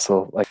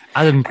Newcastle, like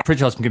Adam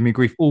Pritchard's been giving me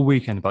grief all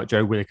weekend about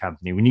Joe Willock,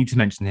 Anthony. We need to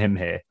mention him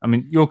here. I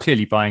mean, you're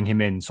clearly buying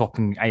him in,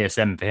 swapping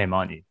ASM for him,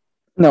 aren't you?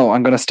 No,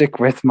 I'm going to stick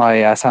with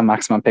my Sam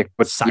Maximin pick.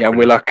 But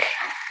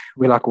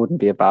Willock wouldn't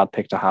be a bad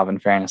pick to have, in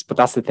fairness. But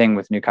that's the thing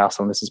with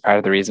Newcastle, and this is part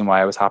of the reason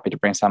why I was happy to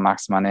bring Sam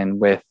Maximin in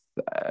with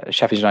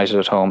Sheffield United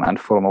at home and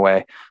Fulham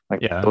away.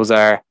 Those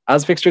are,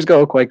 as fixtures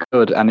go, quite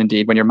good. And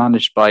indeed, when you're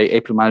managed by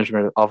April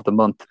Manager of the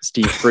Month,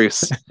 Steve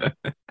Bruce,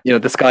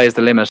 the sky is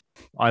the limit.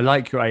 I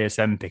like your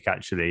ASM pick,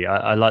 actually.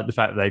 I like the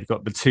fact that they've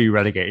got the two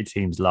relegated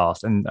teams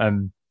last.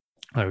 And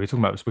Oh, we'll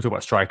talk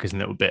about strikers in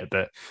a little bit,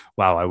 but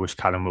wow, I wish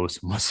Callum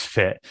Wilson was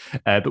fit.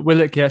 But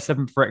Willock, yeah,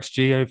 7 for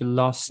XG over the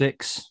last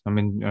 6. I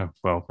mean,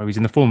 well, he's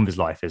in the form of his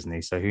life, isn't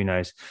he? So who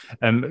knows?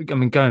 I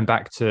mean, going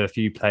back to a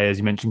few players,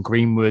 you mentioned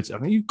Greenwood. I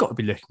mean, you've got to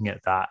be looking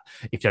at that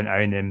if you don't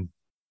own him.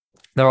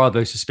 There are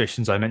those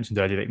suspicions I mentioned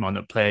earlier that he might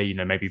not play. You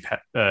know,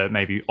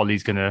 maybe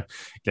Ollie's going to,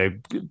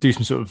 do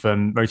some sort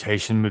of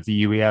rotation with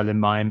the UEL in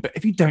mind. But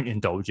if you don't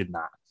indulge in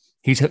that,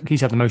 he's had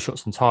the most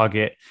shots on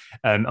target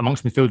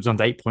amongst midfielders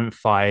under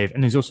 8.5,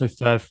 and he's also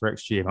third for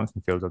XG amongst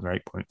midfielders under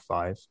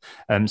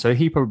 8.5. So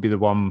he probably be the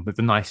one with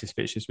the nicest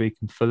pitch this week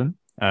in Fulham.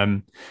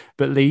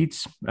 But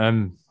Leeds,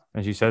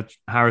 as you said,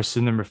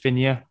 Harrison and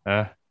Rafinha.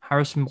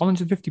 Harrison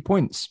 150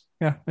 points.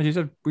 Yeah, as you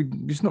said, we've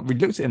just not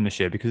really looked at him this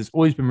year because it's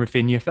always been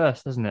Rafinha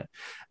first, hasn't it?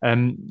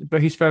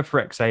 But he's third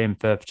for XA and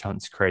third for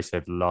chances created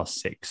over the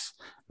last 6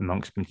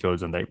 amongst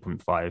midfielders under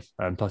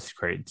 8.5. Plus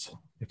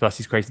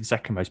he's created the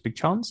second most big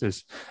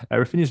chances.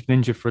 Rafinha's been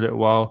injured for a little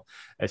while,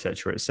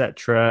 etc.,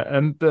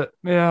 etc. But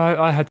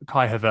yeah, I had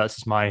Kai Havertz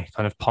as my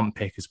kind of pump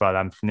pick as well,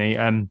 Anthony.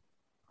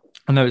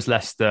 I know it's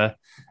Leicester,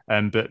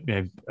 but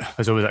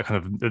there's always that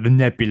kind of the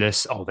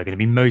nebulous, they're going to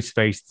be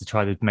motivated to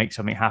try to make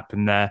something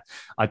happen there.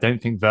 I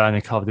don't think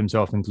Werner covered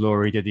himself in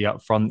glory, did he,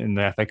 up front in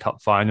the FA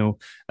Cup final?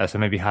 So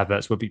maybe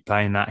Havertz will be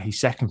playing that. He's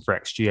second for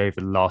XG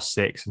over the last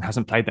 6 and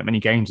hasn't played that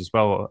many games as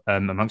well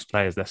amongst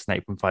players less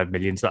than 8.5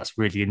 million. So that's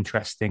really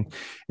interesting.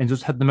 And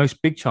just had the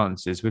most big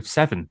chances with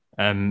 7.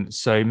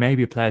 So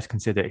maybe a player to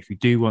consider if you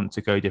do want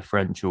to go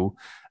differential.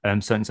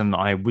 Certainly something that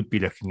I would be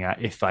looking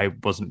at if I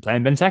wasn't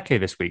playing Benteke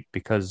this week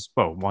because,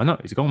 well, why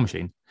not? He's a goal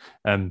machine.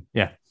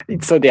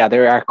 So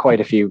there are quite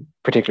a few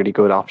particularly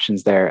good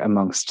options there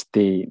amongst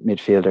the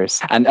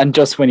midfielders. And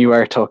just when you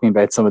were talking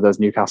about some of those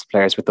Newcastle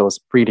players with those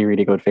really,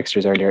 really good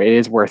fixtures earlier, it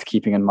is worth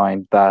keeping in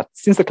mind that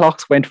since the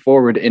clocks went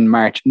forward in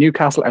March,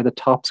 Newcastle are the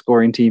top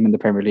scoring team in the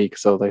Premier League.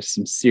 So there's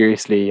some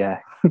seriously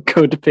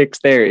good picks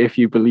there if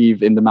you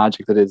believe in the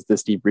magic that is the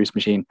Steve Bruce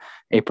machine.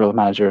 April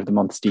Manager of the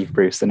Month, Steve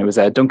Bruce. And it was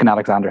Duncan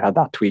Alexander had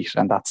that tweet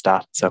and that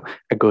stat. So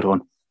a good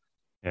one.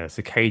 Yeah,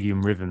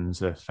 circadian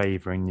rhythms are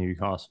favouring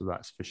Newcastle,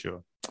 that's for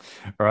sure.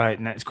 All right,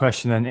 next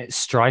question then. It's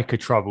striker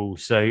trouble.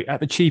 So at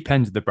the cheap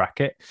end of the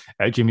bracket,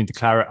 Jimmy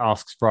DeClaret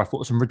asks for our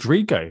thoughts on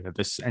Rodrigo at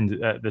this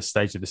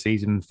stage of the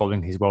season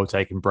following his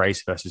well-taken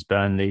brace versus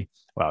Burnley.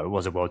 Well, it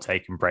was a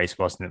well-taken brace,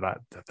 wasn't it?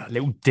 That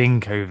little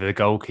dink over the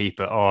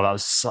goalkeeper. Oh, that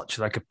was such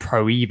like a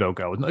Pro Evo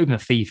goal. Not even a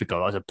FIFA goal.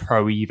 That was a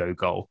Pro Evo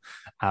goal.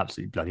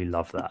 Absolutely bloody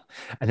love that.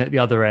 And at the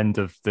other end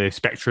of the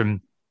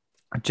spectrum,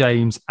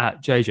 James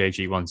at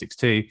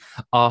JJG162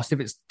 asked if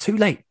it's too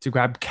late to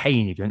grab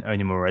Kane if you don't own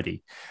him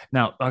already.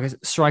 Now, like I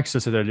said, strikers, I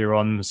said earlier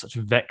on, was such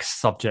a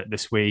vexed subject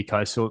this week.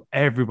 I saw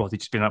everybody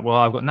just being like, well,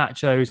 I've got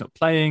Nacho, he's not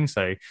playing.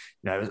 So,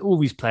 there's all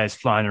these players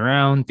flying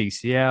around,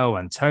 DCL,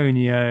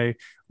 Antonio,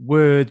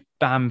 Wood,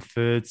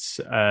 Bamford,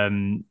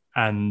 and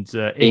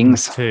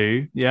Ings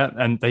too. Yeah,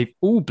 and they've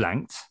all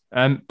blanked.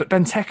 But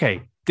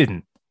Benteke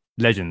didn't.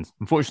 Legend.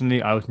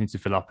 Unfortunately, I always need to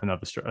fill up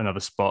another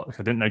spot because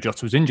I didn't know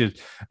Jota was injured.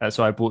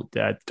 So I bought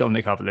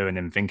Dominic Calvert-Lewin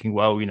and thinking,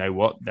 well, you know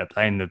what? They're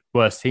playing the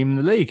worst team in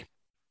the league.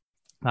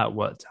 That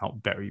worked out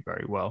very,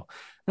 very well.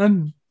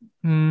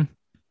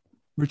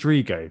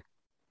 Rodrigo.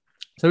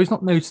 So he's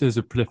not noted as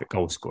a prolific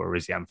goal scorer,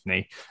 is he,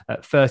 Anthony?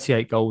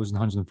 38 goals and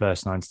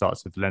 139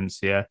 starts with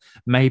Valencia.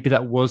 Maybe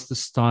that was the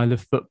style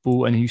of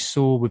football. And you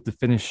saw with the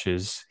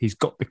finishes, he's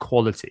got the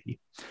quality.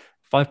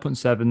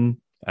 5.7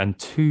 and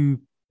 2%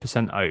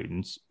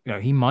 owned.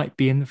 He might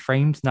be in the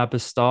frame to nab a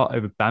start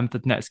over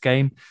Bamford next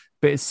game,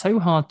 but it's so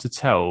hard to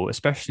tell,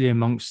 especially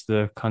amongst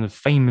the kind of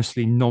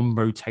famously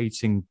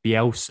non-rotating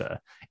Bielsa,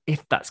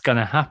 if that's going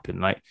to happen.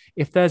 Like,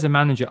 if there's a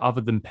manager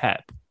other than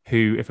Pep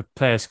who, if a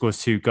player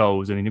scores 2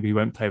 goals and he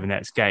won't play the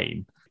next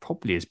game,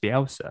 probably is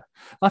Bielsa.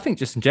 I think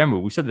just in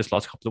general, we said this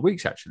last couple of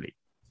weeks actually,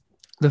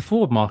 the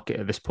forward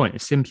market at this point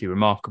is simply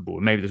remarkable.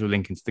 And maybe this will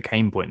link into the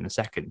Kane point in a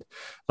second.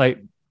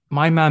 Like,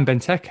 my man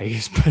Benteke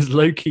has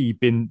low-key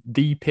been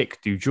the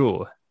pick du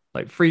jour.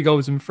 Like 3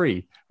 goals and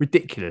 3.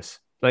 Ridiculous.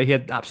 Like, he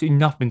had absolutely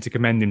nothing to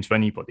commend him to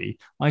anybody.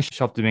 I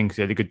shoved him in because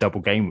he had a good double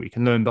game week.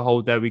 And lo and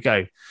behold, there we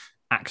go.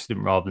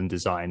 Accident rather than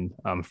design,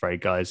 I'm afraid,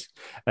 guys.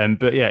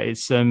 But yeah,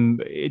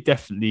 it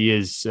definitely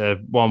is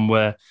one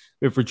where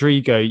with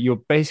Rodrigo, you're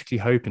basically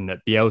hoping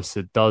that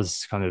Bielsa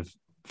does kind of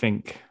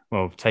think,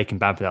 well, taking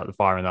Bamford out of the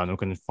firing line, we're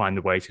going to find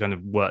a way to kind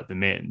of work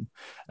them in.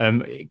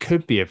 It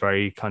could be a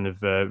very kind of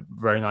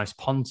very nice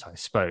punt, I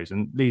suppose.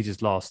 And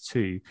Leeds' last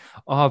 2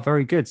 are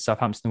very good.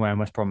 Southampton away and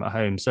West Brom at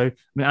home. So, I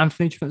mean,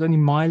 Anthony, do you think there's any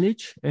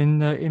mileage in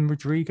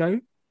Rodrigo?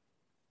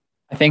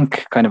 I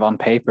think kind of on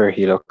paper,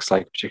 he looks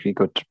like a particularly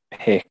good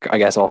pick, I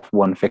guess, off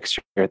one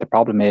fixture. The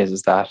problem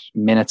is that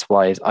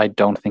minutes-wise, I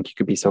don't think you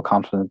could be so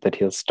confident that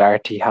he'll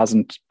start. He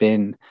hasn't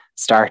been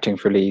starting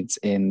for Leeds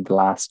in the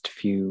last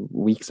few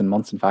weeks and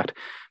months, in fact,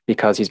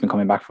 because he's been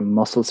coming back from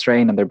muscle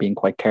strain and they're being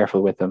quite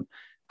careful with him.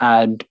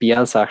 And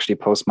Bielsa actually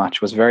post-match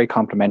was very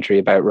complimentary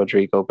about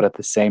Rodrigo, but at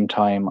the same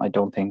time, I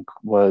don't think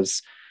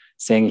was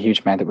saying a huge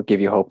amount that would give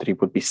you hope that he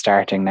would be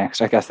starting next.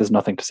 I guess there's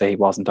nothing to say he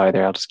wasn't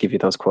either. I'll just give you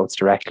those quotes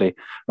directly.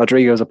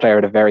 Rodrigo is a player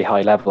at a very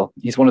high level.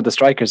 He's one of the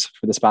strikers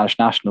for the Spanish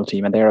national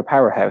team, and they're a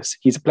powerhouse.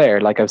 He's a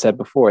player, like I've said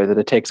before, that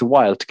it takes a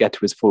while to get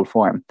to his full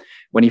form.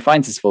 When he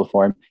finds his full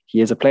form,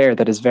 he is a player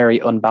that is very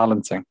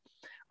unbalancing.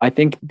 I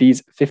think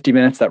these 50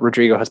 minutes that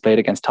Rodrigo has played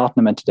against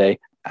Tottenham and today,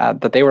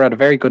 that they were at a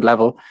very good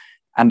level,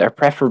 and are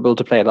preferable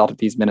to play a lot of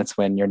these minutes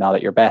when you're not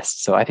at your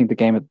best. So I think the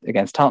game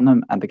against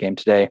Tottenham and the game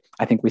today,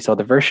 I think we saw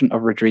the version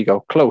of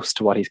Rodrigo close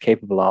to what he's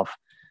capable of.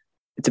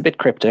 It's a bit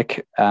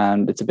cryptic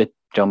and it's a bit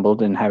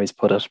jumbled in how he's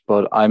put it,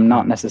 but I'm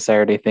not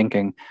necessarily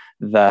thinking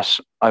that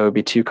I would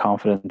be too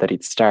confident that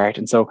he'd start.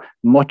 And so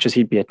much as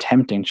he'd be a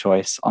tempting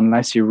choice,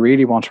 unless you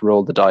really want to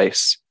roll the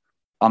dice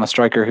on a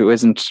striker who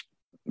isn't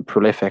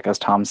prolific, as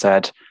Tom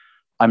said,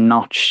 I'm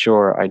not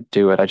sure I'd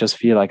do it. I just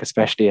feel like,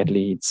 especially at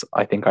Leeds,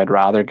 I think I'd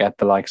rather get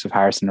the likes of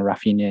Harrison or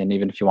Rafinha, and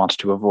even if you wanted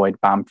to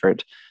avoid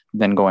Bamford,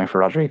 than going for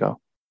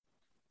Rodrigo.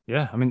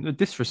 Yeah, I mean, the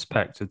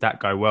disrespect to that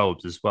guy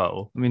Welbs as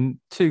well. I mean,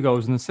 2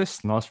 goals and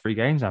assists in the last 3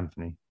 games,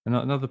 Anthony.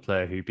 Another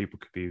player who people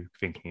could be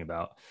thinking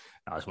about.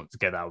 I just want to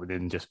get that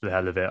within just for the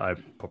hell of it. I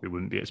probably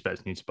wouldn't be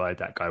expecting you to buy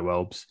that guy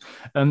Welbs.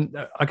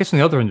 I guess on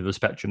the other end of the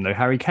spectrum, though,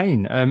 Harry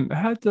Kane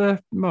had,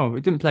 well,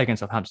 he didn't play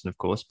against Southampton, of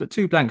course, but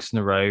 2 blanks in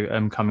a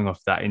row coming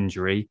off that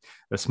injury,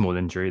 a small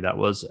injury that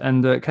was,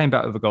 and came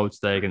back with a goal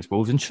today against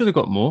Wolves and should have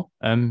got more,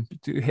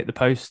 hit the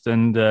post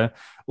and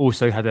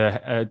also had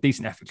a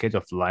decent effort cleared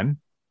off the line.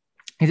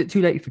 Is it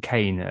too late for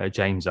Kane?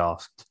 James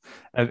asked.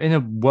 In a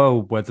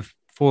world where the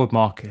forward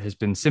market has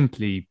been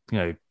simply,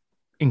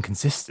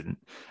 inconsistent,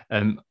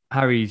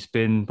 Harry's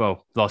been,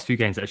 well, the last few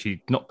games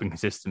actually not been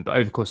consistent, but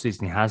over the course of the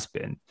season he has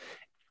been.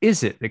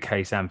 Is it the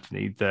case,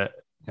 Anthony, that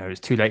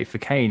it's too late for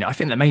Kane? I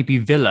think that maybe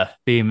Villa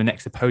being the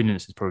next opponent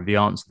is probably the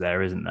answer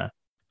there, isn't there?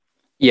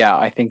 Yeah,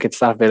 I think it's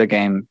that Villa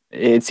game.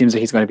 It seems that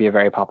he's going to be a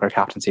very popular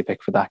captaincy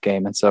pick for that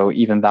game. And so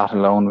even that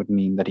alone would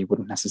mean that he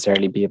wouldn't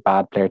necessarily be a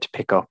bad player to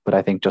pick up. But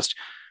I think just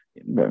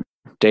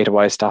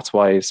data-wise,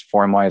 stats-wise,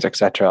 form-wise,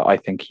 etc., I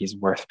think he's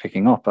worth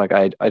picking up. Like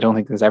I don't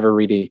think there's ever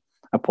really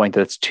a point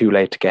that it's too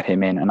late to get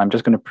him in. And I'm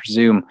just going to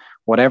presume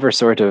whatever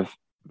sort of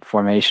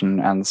formation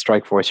and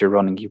strike force you're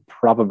running, you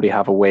probably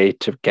have a way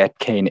to get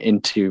Kane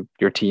into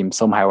your team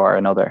somehow or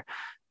another.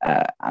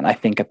 And I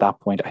think at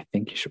that point, I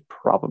think you should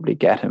probably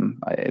get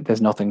him.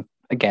 There's nothing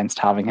against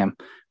having him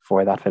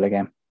for that Villa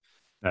game.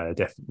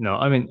 Definitely no.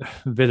 I mean,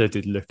 Villa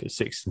did look at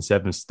 6 and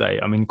 7 today.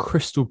 I mean,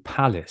 Crystal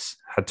Palace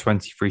had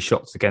 23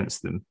 shots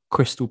against them.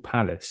 Crystal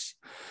Palace.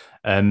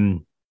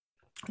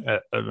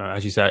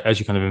 As you say, as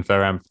you kind of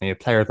infer, Anthony, a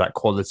player of that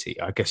quality,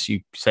 I guess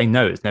you say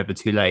no, it's never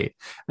too late.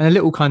 And a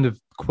little kind of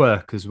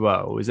quirk as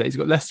well is that he's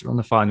got Leicester on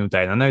the final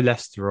day. And I know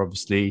Leicester are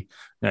obviously,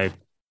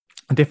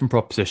 a different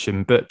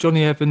proposition, but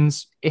Johnny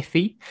Evans,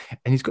 iffy.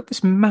 And he's got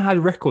this mad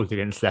record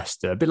against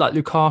Leicester, a bit like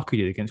Lukaku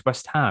did against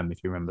West Ham,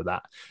 if you remember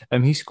that.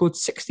 He scored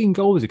 16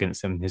 goals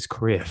against them in his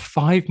career,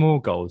 5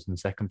 more goals than the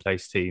second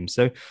place team.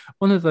 So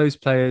one of those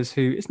players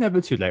who it's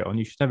never too late on,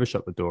 you should never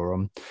shut the door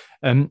on.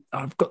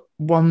 I've got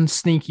one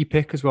sneaky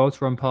pick as well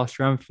to run past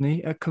you,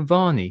 Anthony,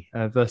 Cavani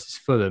versus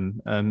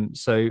Fulham.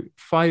 So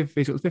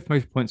he's got the 5th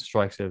most points for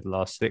strikes over the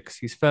last 6.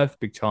 He's 3rd for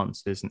big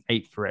chances and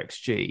 8th for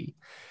XG.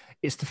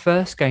 It's the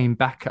first game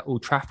back at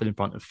Old Trafford in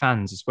front of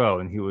fans as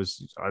well. And he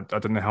was, I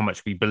don't know how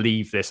much we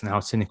believe this and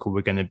how cynical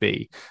we're going to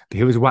be, but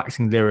he was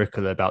waxing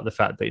lyrical about the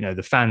fact that,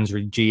 the fans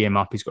really G him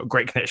up. He's got a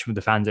great connection with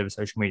the fans over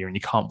social media and he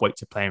can't wait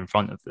to play in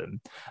front of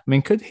them. I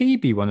mean, could he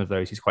be one of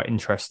those who's quite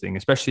interesting,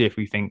 especially if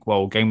we think,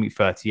 well, game week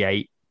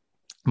 38,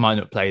 might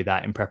not play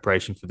that in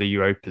preparation for the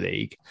Europa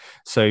League.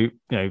 So,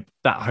 that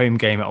home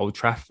game at Old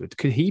Trafford,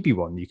 could he be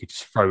one you could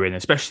just throw in,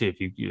 especially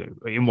if you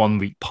in 1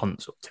 week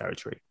punt sort of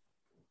territory?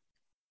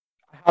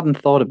 I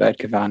hadn't thought about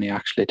Cavani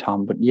actually,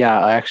 Tom, but yeah,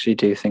 I actually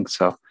do think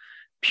so.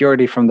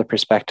 Purely from the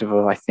perspective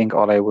of, I think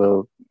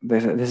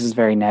this is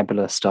very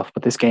nebulous stuff,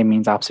 but this game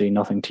means absolutely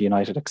nothing to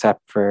United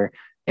except for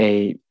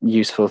a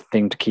useful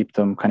thing to keep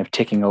them kind of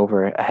ticking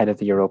over ahead of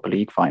the Europa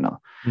League final.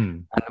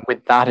 And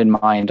with that in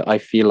mind, I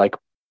feel like,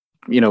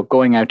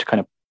 going out to kind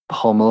of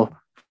pummel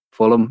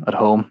Fulham at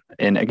home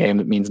in a game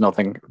that means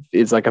nothing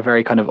is like a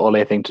very kind of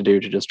Ole thing to do,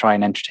 to just try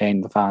and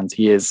entertain the fans.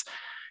 He is,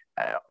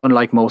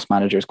 unlike most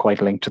managers,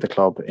 quite linked to the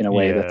club in a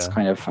way that's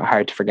kind of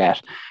hard to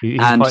forget.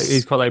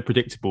 He's quite like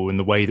predictable in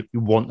the way that we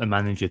want a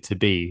manager to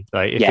be.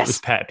 Like if it was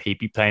Pep, he'd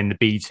be playing the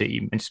B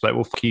team and just like,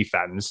 well, fuck you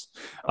fans.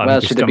 I'm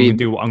going to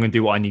do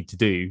what I need to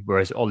do.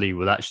 Whereas Ollie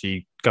will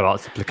actually go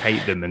out to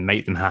placate them and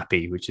make them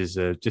happy, which is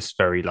just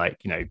very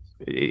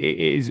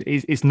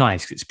it's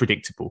nice. It's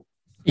predictable.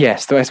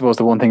 Yes, though I suppose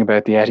the one thing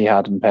about the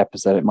Etihad and Pep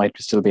is that it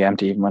might still be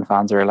empty even when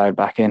fans are allowed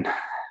back in.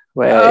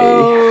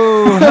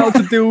 How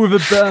to deal with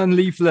a burn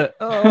leaflet.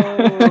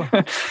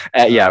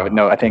 But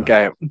no, I think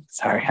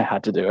sorry, I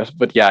had to do it.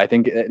 But yeah, I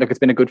think it's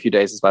been a good few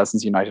days as well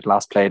since United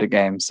last played a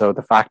game. So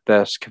the fact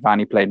that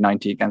Cavani played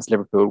 90 against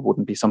Liverpool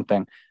wouldn't be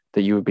something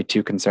that you would be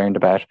too concerned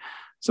about.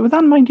 So with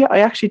that in mind, yeah,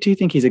 I actually do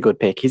think he's a good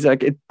pick.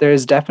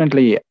 There's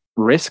definitely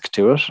risk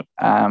to it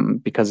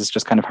because it's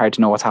just kind of hard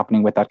to know what's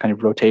happening with that kind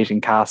of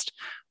rotating cast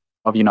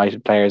of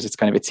United players.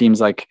 It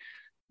seems like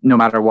no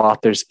matter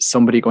what, there's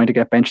somebody going to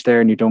get benched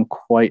there, and you don't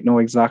quite know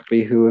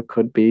exactly who it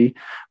could be.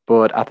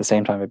 But at the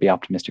same time, I'd be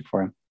optimistic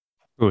for him.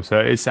 Cool. So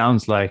it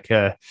sounds like,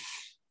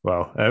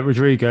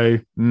 Rodrigo,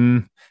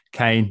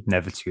 Kane,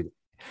 never too late.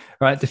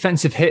 Right,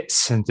 defensive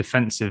hits and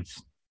defensive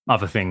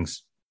other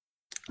things.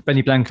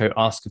 Benny Blanco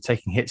asked if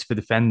taking hits for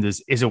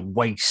defenders is a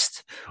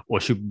waste, or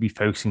should we be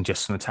focusing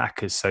just on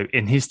attackers? So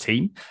in his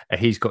team,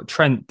 he's got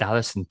Trent,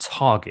 Dallas, and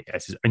Target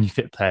as his only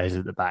fit players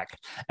at the back.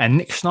 And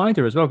Nick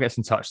Schneider as well gets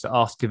in touch to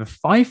ask if a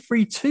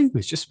 5-3-2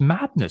 is just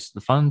madness,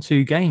 the fun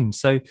 2 games.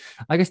 So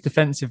I guess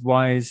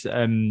defensive-wise,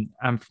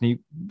 Anthony,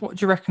 what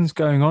do you reckon's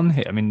going on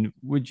here? I mean,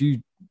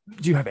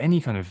 do you have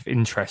any kind of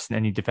interest in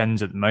any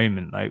defenders at the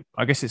moment? Like,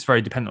 I guess it's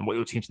very dependent on what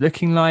your team's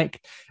looking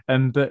like.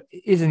 But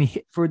is any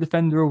hit for a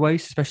defender a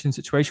waste, especially in a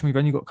situation where you've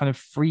only got kind of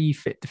 3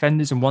 fit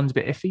defenders and one's a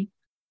bit iffy?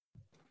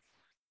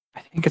 I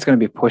think it's going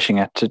to be pushing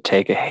it to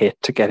take a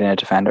hit to get in a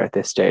defender at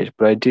this stage.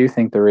 But I do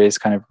think there is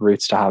kind of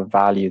routes to have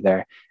value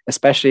there,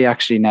 especially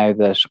actually now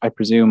that I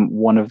presume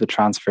one of the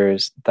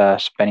transfers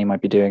that Benny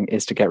might be doing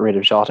is to get rid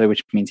of Jota,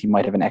 which means he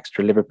might have an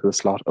extra Liverpool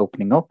slot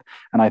opening up.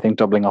 And I think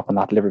doubling up on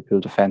that Liverpool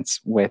defence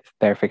with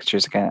their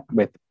fixtures again,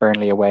 with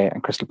Burnley away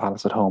and Crystal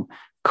Palace at home,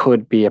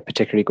 could be a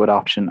particularly good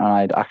option. And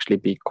I'd actually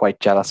be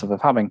quite jealous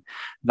of having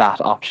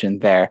that option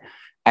there.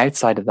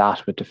 Outside of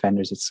that, with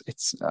defenders,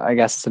 I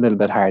guess it's a little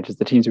bit hard. As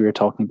the teams we were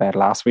talking about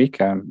last week,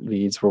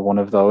 Leeds were one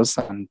of those,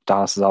 and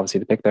Dallas is obviously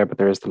the pick there. But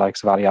there is the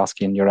likes of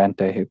Alioski and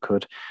Llorente who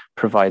could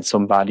provide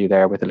some value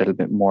there with a little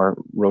bit more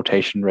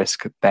rotation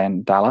risk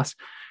than Dallas.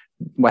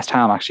 West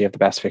Ham actually have the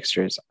best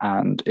fixtures,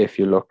 and if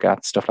you look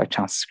at stuff like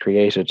chances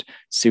created,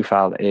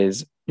 Soufal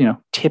is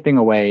tipping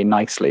away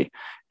nicely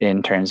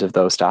in terms of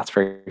those stats.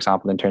 For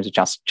example, in terms of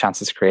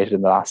chances created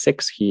in the last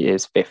 6, he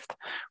is 5th,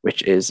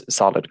 which is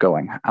solid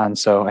going. And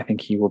so I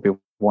think he will be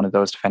one of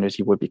those defenders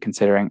you would be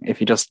considering. If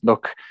you just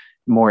look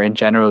more in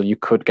general, you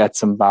could get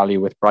some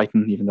value with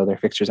Brighton, even though their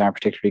fixtures aren't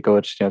particularly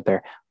good.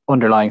 Their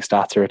underlying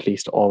stats are at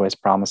least always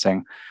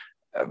promising.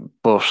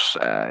 But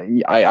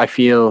I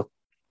feel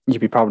you'd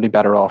be probably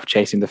better off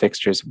chasing the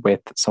fixtures with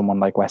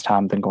someone like West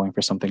Ham than going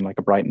for something like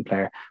a Brighton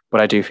player.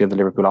 But I do feel the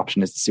Liverpool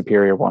option is the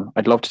superior one.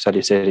 I'd love to tell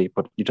you City,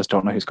 but you just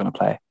don't know who's going to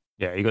play.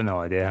 Yeah, you got no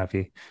idea, have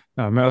you?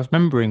 No, I was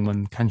remembering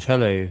when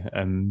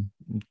Cancelo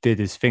did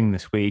his thing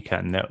this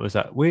weekend. There was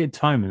that weird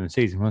time in the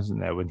season,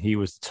 wasn't there, when he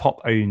was the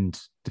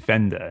top-owned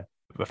defender.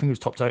 I think it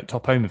was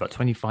top owned with about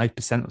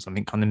 25% or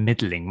something, kind of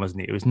middling,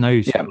 wasn't it? It was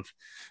no sort of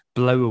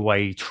blow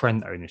away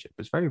Trent ownership. It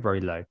was very, very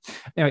low.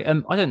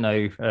 Anyway, I don't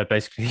know.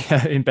 Basically,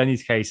 in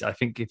Benny's case, I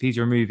think if he's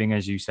removing,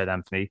 as you said,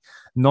 Anthony,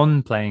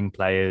 non-playing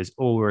players,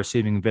 or we're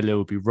assuming Villa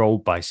will be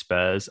rolled by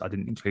Spurs. I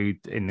didn't include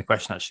in the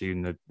question actually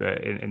in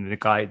the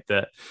guide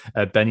that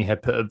Benny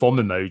had put a vom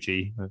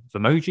emoji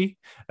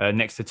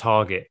next to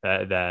Target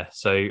there.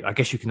 So I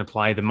guess you can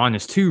apply the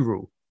 -2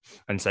 rule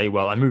and say,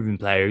 well, I'm moving a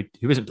player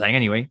who isn't playing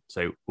anyway,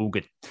 so all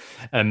good.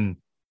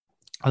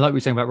 I like what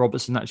you're saying about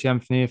Robertson, actually,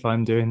 Anthony. If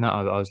I'm doing that,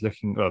 I was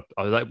looking up.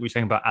 I like what you're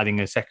saying about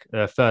adding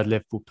a third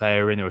Liverpool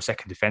player in, or a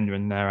second defender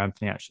in there,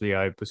 Anthony. Actually,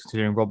 I was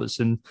considering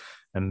Robertson,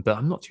 but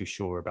I'm not too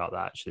sure about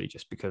that, actually,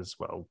 just because,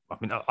 well, I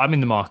mean, I'm in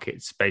the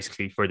markets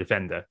basically for a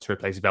defender to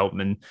replace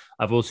Veltman.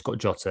 I've also got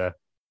Jota.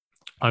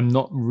 I'm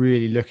not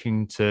really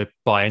looking to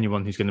buy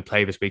anyone who's going to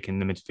play this week in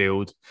the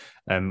midfield,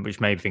 which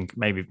maybe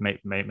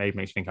makes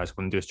me think I just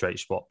want to do a straight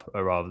swap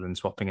rather than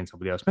swapping in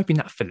somebody else. Maybe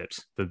Nat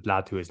Phillips, the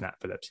lad who is Nat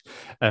Phillips.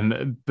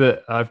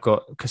 But I've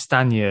got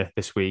Castagna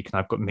this week and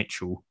I've got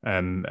Mitchell,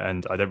 and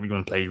I don't really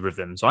want to play with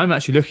them. So I'm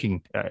actually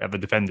looking at the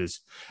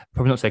defenders,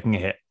 probably not taking a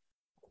hit.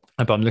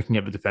 But I'm looking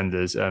at the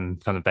defenders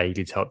kind of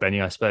vaguely to help Benny,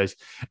 I suppose.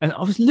 And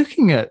I was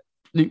looking at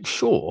Luke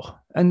Shaw,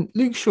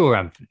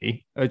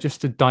 Anthony,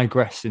 just to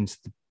digress into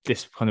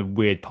this kind of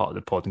weird part of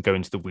the pod and go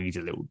into the weeds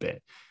a little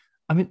bit.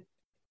 I mean,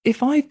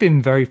 if I've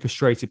been very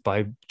frustrated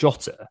by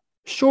Jota,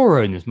 Shaw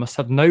owners must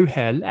have no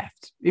hair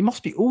left. It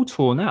must be all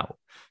torn out.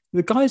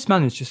 The guy's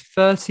managed just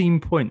 13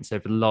 points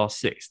over the last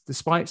 6,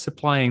 despite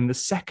supplying the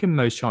second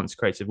most chance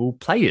created of all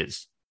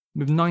players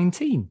with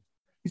 19.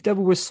 He's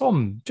double with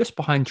Son, just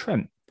behind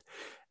Trent.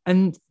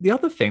 And the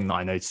other thing that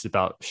I noticed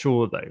about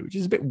Shaw, though, which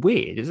is a bit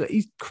weird, is that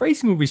he's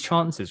creating all these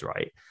chances,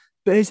 right?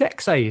 But his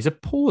XA is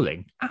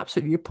appalling,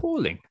 absolutely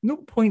appalling,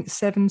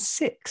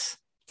 0.76,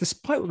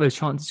 despite all those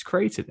chances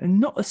created, and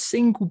not a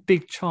single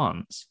big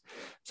chance.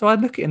 So I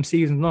look at him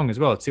season long as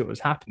well to see what was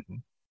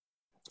happening.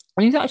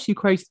 And he's actually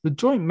created the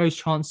joint most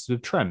chances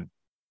with Trent,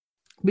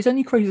 but he's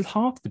only created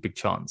half the big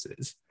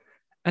chances,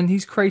 and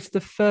he's created a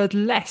third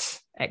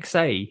less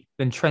XA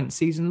than Trent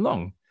season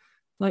long.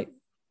 Like,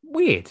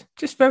 weird,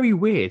 just very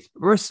weird.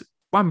 Whereas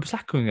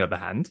Wan-Bissaka, on the other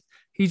hand,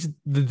 he's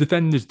the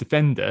defender's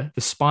defender,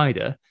 the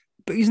spider,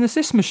 but he's an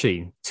assist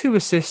machine. 2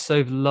 assists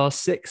over the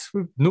last 6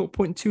 with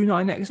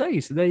 0.29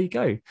 XA. So there you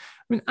go. I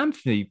mean,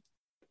 Anthony,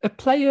 a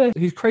player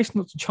who's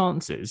creating lots of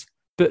chances,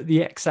 but the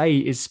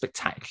XA is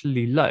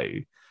spectacularly low.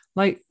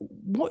 Like,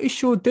 what is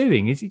Shaw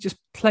doing? Is he just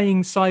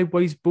playing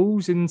sideways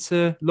balls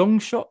into long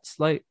shots?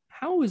 Like,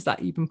 how is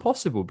that even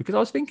possible? Because I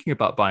was thinking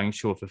about buying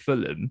Shaw for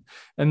Fulham,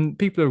 and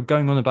people are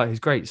going on about his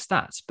great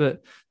stats,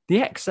 but the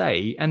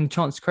XA and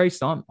chance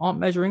created aren't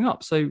measuring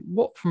up. So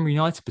what, from a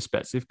United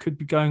perspective, could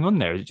be going on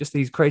there? Is it just that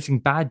he's creating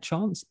bad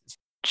chances?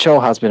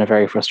 Shaw has been a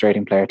very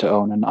frustrating player to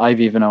own, and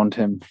I've even owned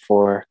him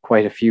for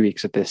quite a few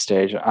weeks at this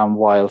stage. And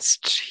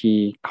whilst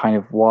he kind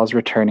of was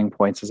returning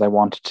points as I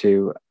wanted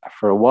to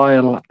for a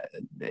while,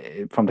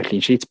 from the clean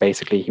sheets,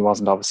 basically, he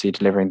wasn't obviously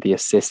delivering the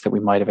assists that we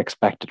might have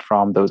expected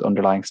from those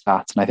underlying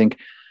stats. And I think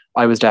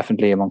I was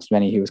definitely amongst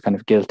many who was kind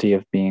of guilty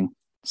of being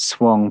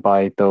swung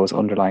by those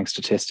underlying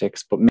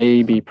statistics, but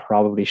maybe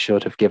probably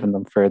should have given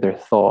them further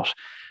thought.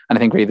 And I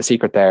think really the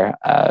secret there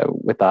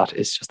with that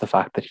is just the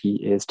fact that he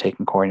is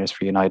taking corners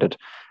for United,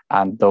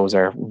 and those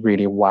are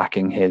really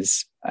whacking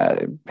his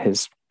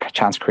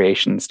chance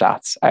creation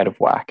stats out of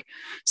whack.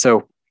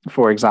 So,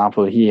 for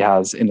example, he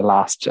has in the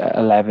last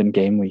 11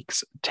 game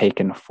weeks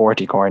taken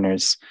 40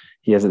 corners.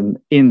 He has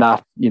in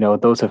that,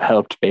 those have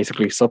helped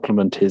basically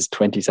supplement his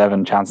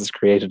 27 chances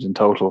created in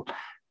total,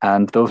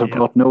 and those have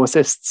brought no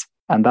assists.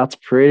 And that's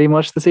pretty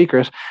much the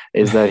secret,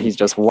 is that he's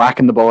just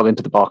whacking the ball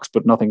into the box,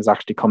 but nothing's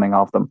actually coming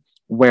of them.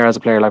 Whereas a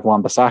player like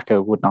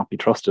Wan-Bissaka would not be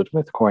trusted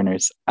with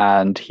corners,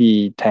 and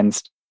he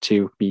tends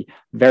to be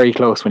very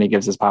close when he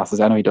gives his passes.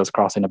 I know he does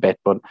cross in a bit,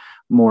 but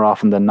more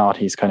often than not,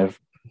 he's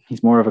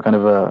more of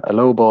a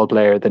low ball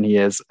player than he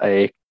is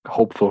a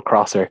hopeful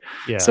crosser.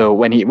 Yeah. So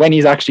when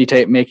he's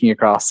actually making a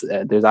cross,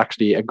 there's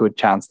actually a good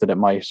chance that it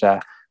might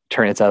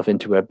turn itself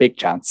into a big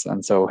chance.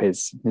 And so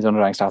his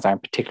underlying stats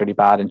aren't particularly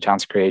bad in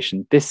chance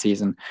creation this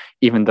season,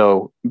 even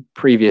though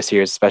previous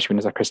years, especially when he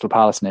was at Crystal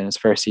Palace and in his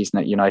first season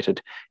at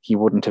United, he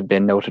wouldn't have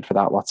been noted for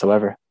that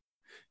whatsoever.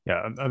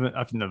 Yeah,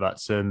 I think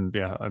that's I'm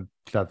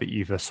glad that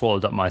you've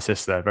swallowed up my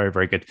assist there. Very,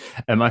 very good.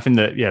 I think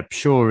that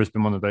Shaw has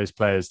been one of those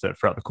players that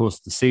throughout the course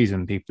of the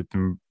season people have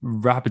been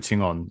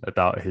rabbiting on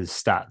about his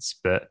stats,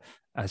 but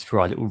as for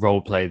our little role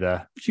play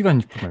there, which you've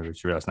only probably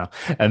realised now,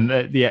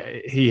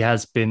 he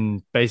has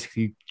been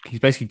basically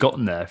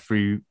gotten there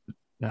through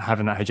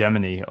having that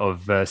hegemony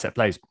of set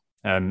plays.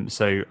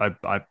 So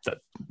that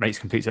makes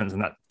complete sense,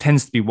 and that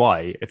tends to be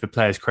why, if a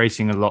player is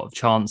creating a lot of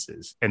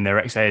chances and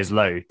their XA is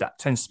low, that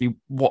tends to be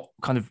what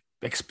kind of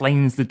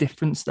explains the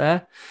difference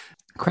there.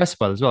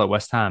 Cresswell as well at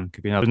West Ham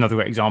could be another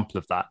great example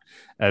of that.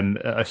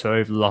 So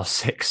over the last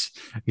 6,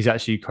 he's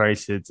actually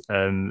created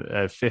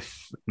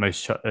fifth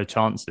most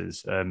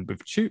chances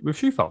with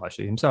Shufal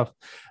actually himself.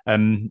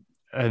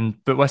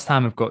 But West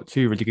Ham have got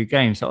 2 really good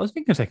games. So I was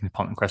thinking of taking a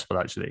punt on Cresswell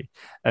actually.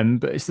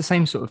 But it's the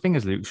same sort of thing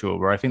as Luke Shaw,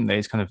 where I think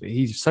that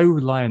he's so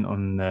reliant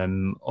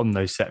on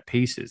those set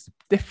pieces.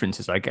 The difference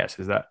is, I guess,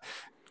 is that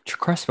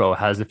Cresswell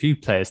has a few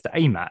players to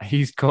aim at.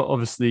 He's got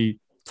obviously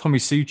Tommy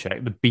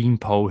Souček, the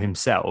beanpole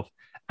himself,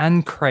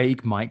 and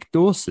Craig Mike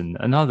Dawson,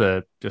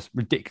 another just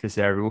ridiculous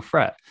aerial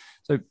threat.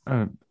 So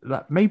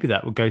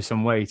that will go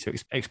some way to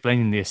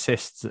explaining the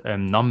assist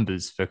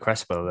numbers for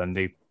Cresswell and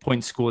the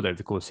points scored over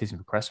the course of the season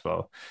for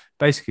Cresswell.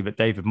 Basically, that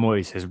David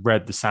Moyes has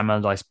read the Sam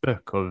Allardyce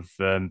book of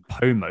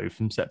Pomo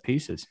from set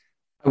pieces.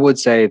 I would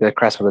say that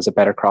Cresswell is a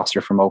better crosser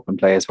from open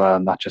play as well,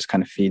 and that just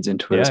kind of feeds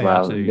into it as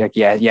well.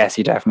 Yes,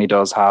 he definitely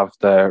does have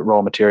the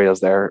raw materials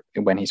there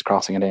when he's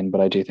crossing it in,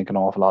 but I do think an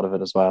awful lot of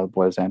it as well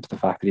boils down to the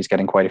fact that he's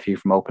getting quite a few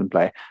from open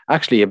play.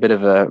 Actually, a bit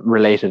of a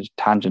related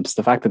tangent is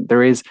the fact that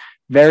there is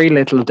very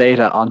little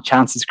data on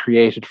chances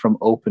created from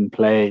open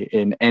play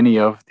in any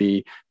of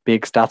the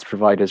big stats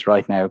providers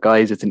right now.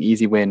 Guys, it's an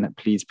easy win.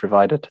 Please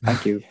provide it.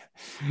 Thank you.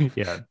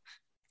 Yeah.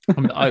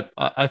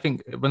 I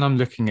think when I'm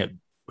looking at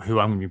who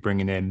I'm going to be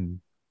bringing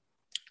in,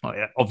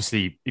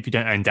 obviously, if you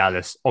don't own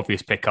Dallas,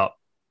 obvious pickup.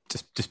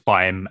 Just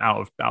buy him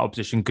out of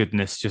position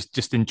goodness.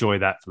 Just enjoy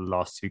that for the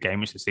last 2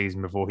 games of the season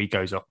before he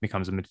goes off and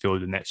becomes a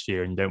midfielder next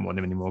year, and you don't want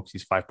him anymore because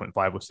he's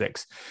 5.5 or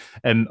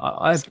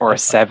 6. Or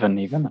 7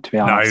 even, to be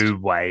honest. No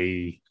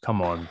way.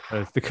 Come on.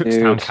 The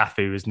Cookstown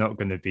Cafu is not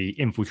going to be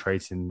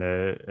infiltrating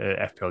the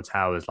FPL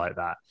towers like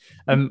that.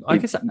 I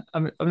guess,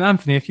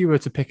 Anthony, if you were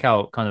to pick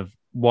out kind of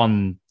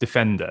one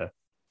defender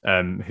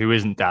who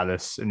isn't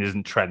Dallas and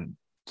isn't Trent,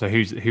 so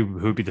who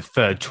would be the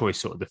third choice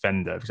sort of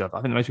defender? Because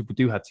I think most people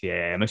do have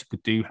TAA, most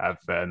people do have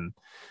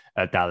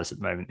Dallas at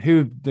the moment.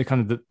 Who the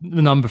kind of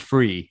the number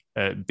 3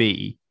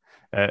 be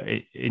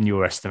in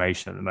your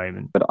estimation at the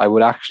moment? But I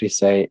would actually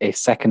say a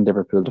second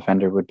Liverpool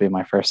defender would be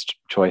my first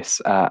choice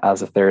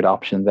as a third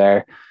option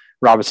there.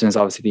 Robertson is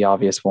obviously the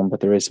obvious one,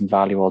 but there is some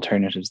value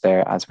alternatives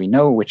there, as we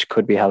know, which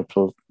could be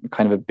helpful.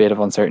 Kind of a bit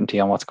of uncertainty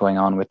on what's going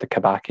on with the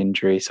Kabak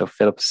injury. So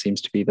Phillips seems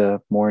to be the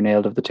more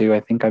nailed of the 2. I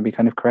think I'd be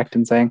kind of correct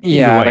in saying.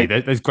 Yeah, way,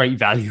 there's great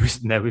value,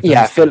 isn't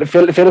there?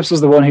 Phillips was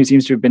the one who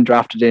seems to have been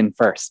drafted in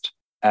first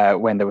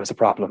when there was a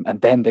problem,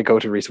 and then they go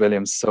to Reece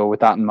Williams. So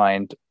with that in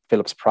mind,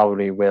 Phillips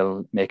probably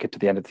will make it to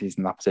the end of the season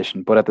in that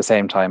position. But at the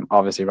same time,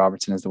 obviously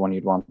Robertson is the one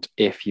you'd want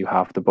if you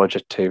have the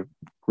budget to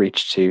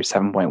reach to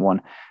 7.1.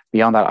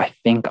 Beyond that, I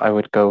think I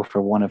would go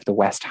for one of the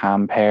West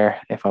Ham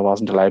pair if I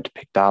wasn't allowed to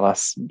pick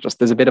Dallas. Just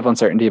there's a bit of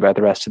uncertainty about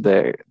the rest of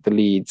the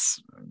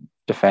Leeds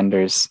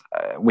defenders,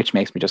 which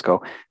makes me just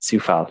go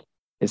Soufal.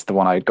 is the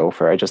one I'd go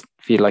for. I just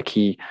feel like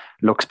he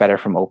looks better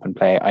from open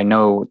play. I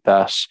know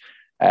that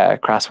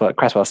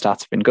Cresswell's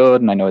stats have been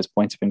good, and I know his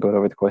points have been good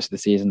over the course of the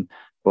season,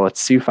 but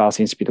Soufal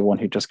seems to be the one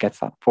who just gets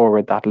that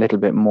forward that little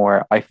bit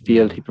more. I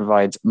feel he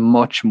provides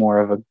much more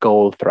of a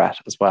goal threat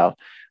as well,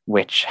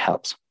 which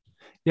helps.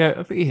 Yeah,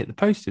 I think he hit the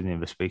post in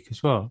this week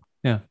as well.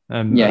 Yeah.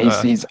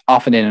 He's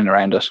often in and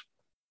around it.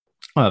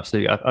 Oh,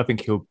 absolutely. I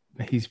think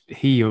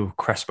he or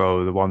Cresswell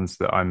are the ones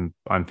that I'm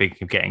thinking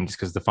of getting, just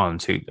because the final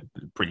two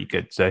are pretty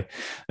good. So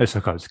let's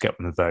look, I'll just get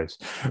one of those.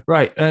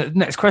 Right.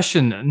 Next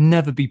question.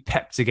 Never be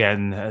pepped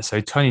again.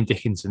 So Tony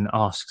Dickinson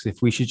asks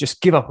if we should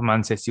just give up on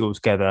Man City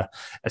altogether,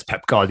 as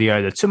Pep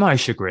Guardiola, to my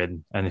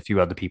chagrin and a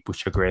few other people's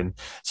chagrin,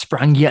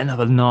 sprang yet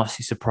another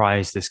nasty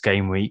surprise this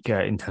game week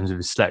in terms of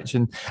his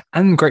selection.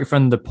 And great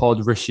friend of the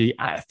pod, Rishi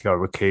at FPL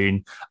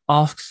Raccoon,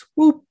 asks,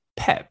 will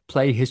Pep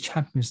play his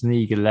Champions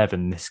League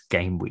 11 this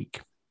game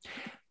week?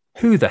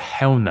 Who the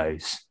hell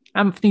knows?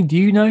 Anthony, do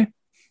you know?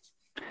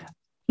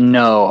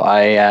 No,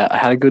 I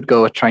had a good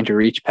go at trying to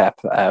reach Pep,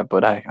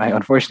 but I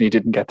unfortunately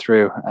didn't get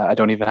through. I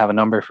don't even have a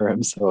number for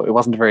him, so it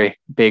wasn't a very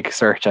big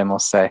search, I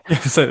must say.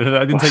 So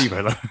I didn't take you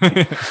very long.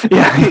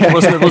 It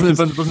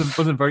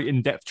wasn't a very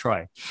in-depth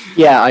try.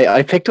 Yeah,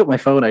 I picked up my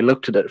phone, I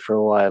looked at it for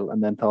a while,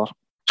 and then thought,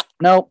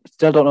 no,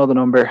 still don't know the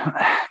number.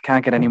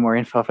 Can't get any more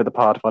info for the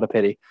pod. What a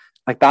pity.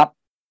 Like that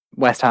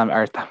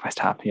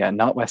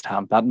not West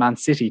Ham, that Man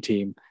City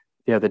team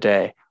the other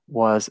day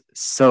was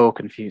so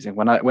confusing.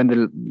 When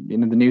the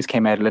news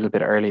came out a little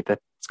bit early that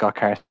Scott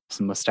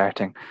Carson was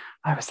starting,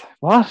 I was like,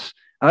 what?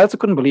 I also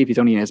couldn't believe he's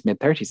only in his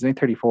mid-30s. He's only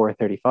 34 or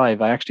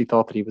 35. I actually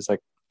thought that he was like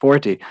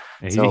 40.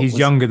 He's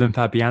younger than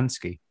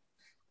Fabianski.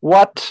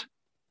 What?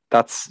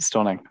 That's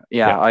stunning.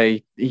 Yeah.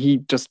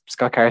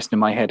 Scott Carson in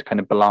my head kind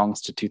of belongs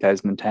to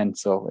 2010.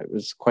 So it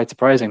was quite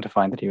surprising to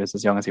find that he was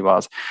as young as he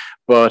was.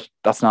 But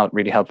that's not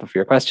really helpful for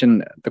your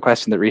question. The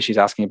question that Rishi's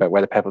asking about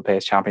whether Pep will play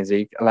his Champions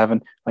League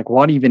 11, like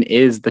what even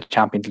is the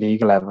Champions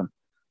League 11?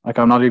 Like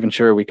I'm not even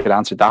sure we could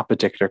answer that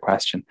particular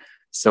question.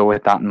 So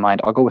with that in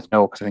mind, I'll go with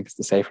no, because I think it's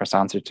the safest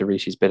answer to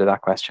Rishi's bit of that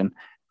question.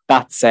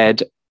 That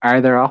said, are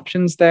there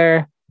options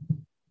there?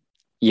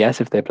 Yes,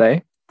 if they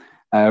play.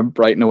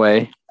 Brighton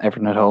away,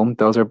 Everton at home.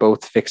 Those are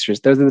both fixtures.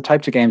 Those are the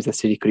types of games that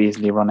City could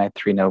easily run out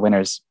 3-0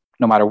 winners,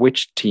 no matter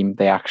which team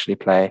they actually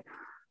play.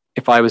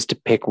 If I was to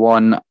pick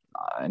one,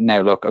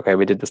 now look, okay,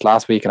 we did this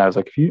last week, and I was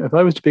like, if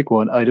I was to pick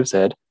one, I'd have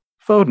said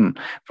Foden.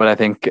 But I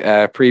think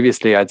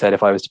previously I'd said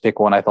if I was to pick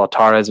one, I thought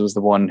Torres was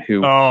the one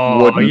who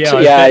wouldn't.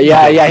 Yeah,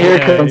 here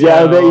it comes.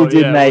 Yeah, I bet you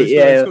did, mate.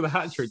 He scored the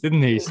hat trick,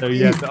 didn't he? So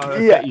I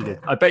bet you did.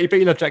 I bet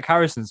you loved Jack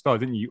Harrison as well,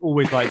 didn't you? You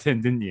always liked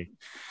him, didn't you?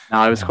 No,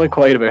 I was quite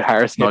quiet about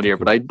Harrison all year,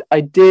 but I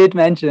did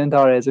mention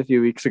Torres a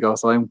few weeks ago,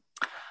 so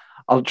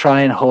I'll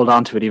try and hold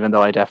on to it, even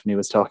though I definitely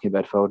was talking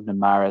about Foden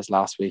and Mahrez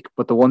last week.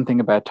 But the one thing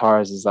about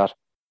Torres is that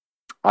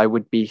I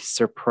would be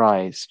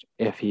surprised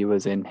if he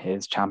was in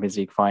his Champions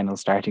League final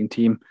starting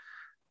team.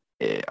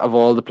 Of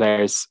all the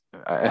players,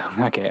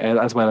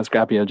 as well as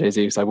Gabriel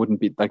Jesus, I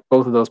wouldn't be like,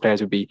 both of those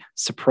players would be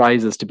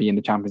surprises to be in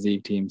the Champions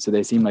League team. So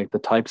they seem like the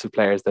types of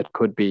players that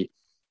could be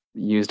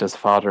used as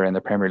fodder in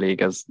the Premier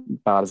League, as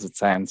bad as it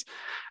sounds.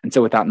 And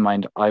so with that in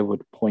mind, I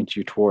would point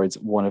you towards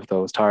one of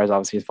those. Torres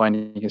obviously is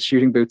finding his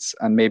shooting boots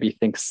and maybe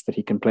thinks that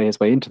he can play his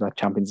way into that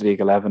Champions League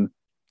 11,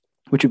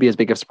 which would be as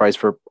big a surprise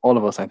for all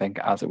of us, I think,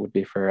 as it would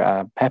be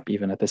for Pep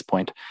even at this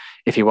point,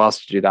 if he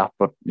was to do that.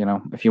 But,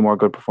 a few more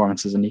good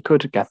performances and he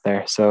could get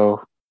there.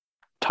 So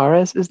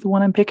Torres is the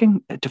one I'm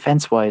picking.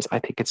 Defense-wise, I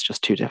think it's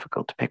just too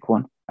difficult to pick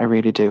one. I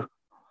really do.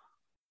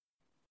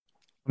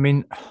 I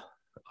mean,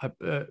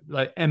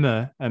 like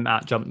Emma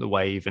at Jump the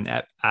Wave and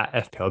at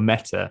FPL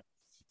Meta,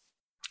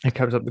 it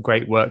covers up the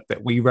great work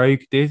that We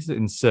Rogue did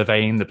in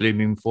surveying the Blue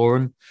Moon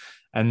Forum,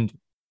 and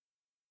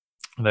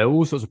there are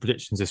all sorts of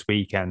predictions this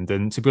weekend.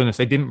 And to be honest,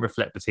 they didn't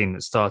reflect the team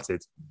that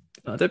started.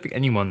 I don't think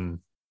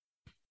anyone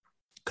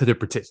could have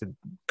predicted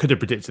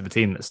the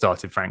team that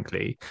started.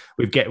 Frankly,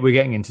 we're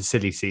getting into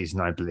silly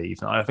season, I believe.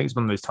 And I think it's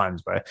one of those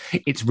times where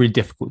it's really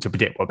difficult to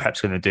predict what Pep's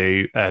going to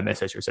do,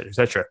 etc., etc.,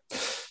 etc.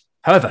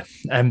 However,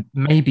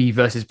 maybe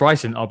versus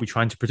Brighton, I'll be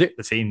trying to predict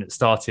the team that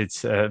started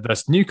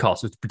versus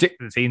Newcastle to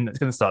predict the team that's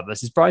going to start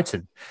versus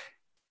Brighton.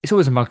 It's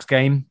always a mug's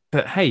game,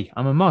 but hey,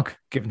 I'm a mug,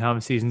 given how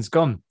the season's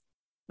gone.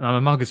 And I'm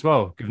a mug as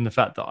well, given the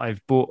fact that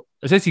I've bought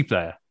a City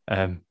player,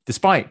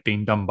 despite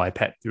being done by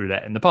Pep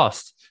Roulette in the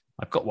past.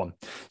 I've got one.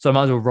 So I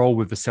might as well roll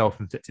with the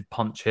self-inflicted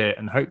punch here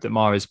and hope that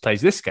Mahrez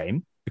plays this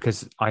game,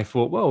 because I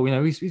thought, well,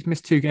 he's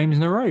missed 2 games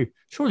in a row.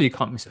 Surely he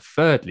can't miss a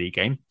 3rd league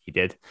game. He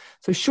did.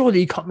 So surely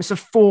he can't miss a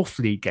 4th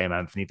league game,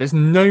 Anthony. There's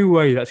no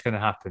way that's going to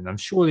happen. I'm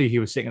surely he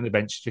was sitting on the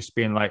bench just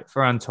being like,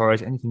 Ferran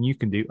Torres, anything you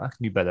can do, I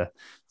can do better.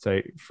 So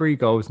 3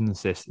 goals and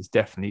assists is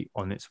definitely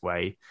on its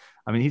way.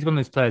 I mean, he's one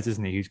of those players,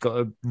 isn't he, who's got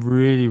a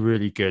really,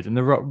 really good, and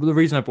the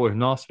reason I bought him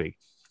last week,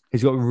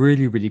 he's got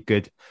really, really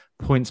good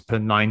points per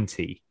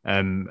 90.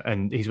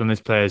 And he's one of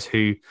those players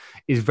who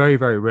is very,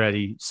 very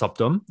rarely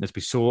subbed on, as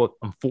we saw,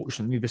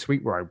 unfortunately, this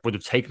week, where I would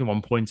have taken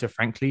 1 pointer,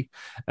 frankly.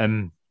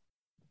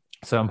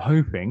 So I'm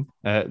hoping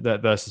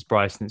that versus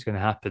Brighton it's going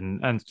to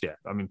happen. And yeah,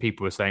 I mean,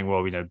 people were saying,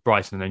 well,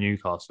 Brighton and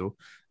Newcastle.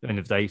 At the end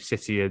of the day,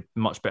 City are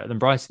much better than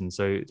Brighton,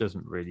 so it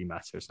doesn't really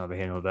matter. It's neither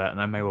here nor there, and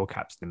I may well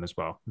captain them as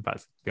well. In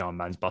fact, the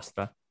armband's bust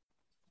there.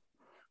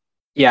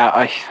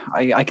 Yeah,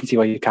 I can see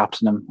why you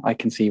captain him. I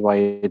can see why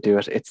you do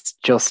it. It's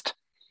just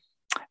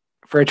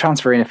for a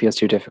transfer in, it feels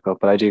too difficult.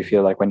 But I do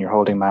feel like when you're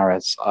holding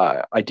Mahrez,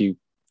 I do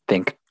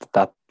think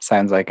that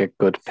sounds like a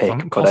good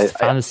pick. But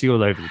fantasy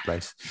all over the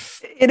place.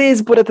 It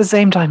is, but at the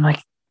same time,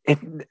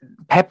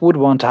 Pep would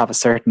want to have a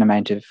certain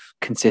amount of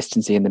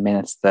consistency in the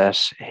minutes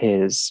that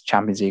his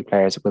Champions League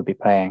players will be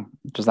playing.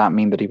 Does that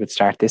mean that he would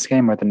start this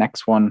game or the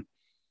next one?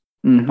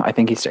 I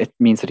think it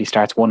means that he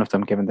starts one of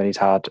them, given that he's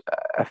had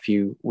a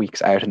few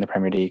weeks out in the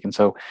Premier League. And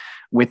so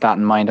with that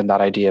in mind and that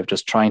idea of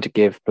just trying to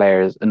give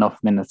players enough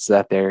minutes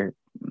that they're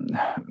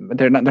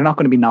not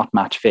going to be not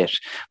match fit,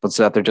 but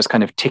so that they're just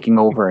kind of ticking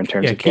over in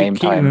terms of game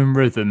time. Keep them in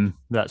rhythm.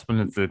 That's one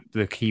of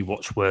the key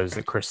watchwords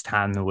that Chris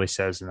Tan always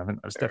says, and I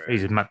think that's definitely,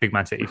 he's a big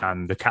Man City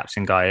fan, the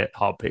captain guy at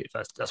Heartbeat.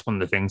 That's one of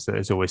the things that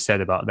is always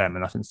said about them,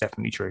 and I think it's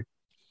definitely true.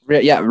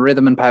 Yeah,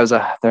 rhythm and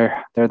pausa.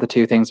 They're the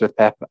two things with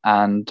Pep,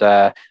 and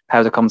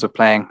pausa comes with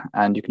playing,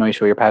 and you can only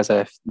show your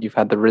pausa if you've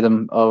had the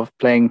rhythm of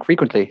playing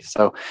frequently.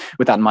 So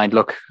with that in mind,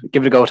 look,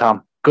 give it a go,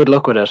 Tom. Good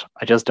luck with it.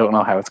 I just don't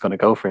know how it's going to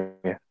go for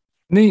you.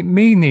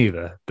 Me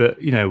neither, but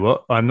you know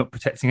what? I'm not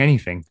protecting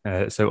anything,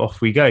 so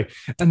off we go.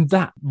 And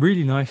that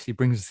really nicely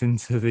brings us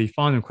into the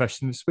final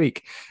question this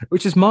week,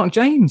 which is Mark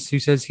James, who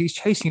says he's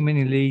chasing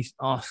many leagues,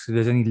 asks if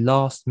there's any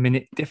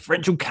last-minute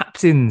differential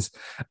captains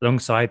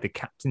alongside the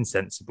captain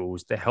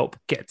sensibles to help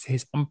get to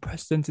his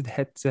unprecedented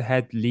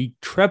head-to-head league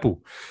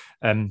treble.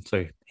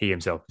 So he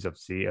himself is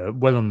obviously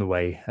well on the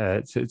way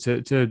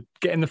to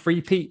getting the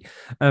free-peat.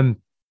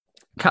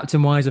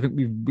 Captain wise, I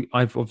think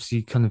I've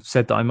obviously kind of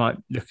said that I might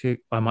look at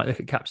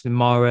Captain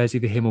Mahrez,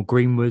 either him or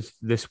Greenwood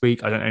this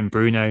week. I don't own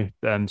Bruno,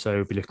 so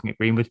I'll be looking at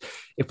Greenwood.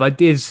 If I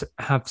did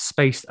have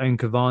space to own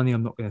Cavani,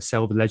 I'm not going to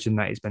sell the legend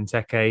that is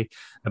Benteke.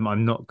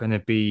 I'm not going to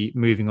be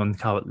moving on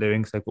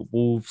Calvert-Lewin because they've got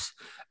Wolves.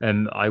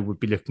 I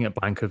would be looking at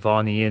buying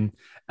Cavani in,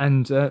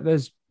 and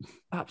there's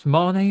perhaps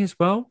Mane as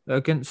well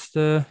against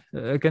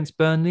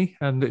Burnley.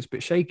 Looks a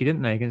bit shaky,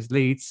 didn't they, against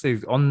Leeds? So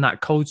on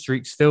that cold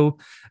streak still,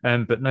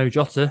 but no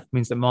Jota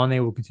means that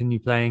Mane will continue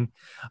playing.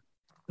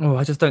 Oh,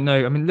 I just don't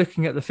know. I mean,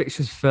 looking at the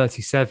fixtures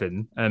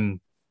 37,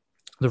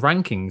 the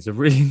rankings are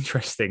really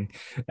interesting.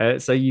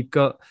 So you've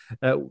got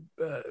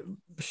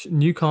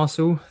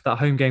Newcastle, that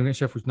home game against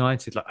Sheffield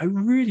United. Like, I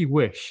really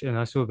wish, and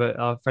I saw that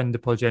our friend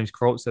Paul James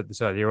Crowell said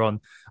this earlier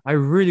on, I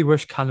really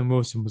wish Callum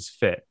Wilson was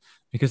fit,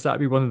 because that'd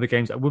be one of the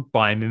games I would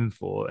buy him in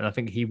for, and I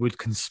think he would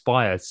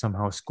conspire to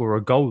somehow score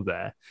a goal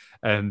there.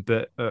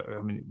 But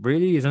I mean,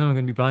 really, is anyone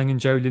going to be buying in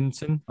Joe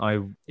Linton?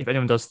 If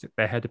anyone does stick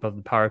their head above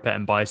the parapet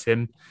and buys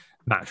him,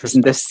 mattress.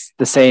 Isn't this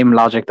the same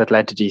logic that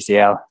led to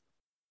GCL?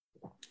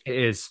 It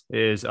is.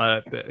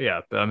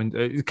 But I mean,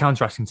 it's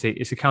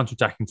a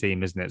counter-attacking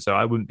team, isn't it? So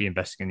I wouldn't be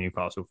investing in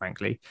Newcastle,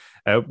 frankly.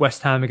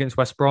 West Ham against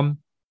West Brom,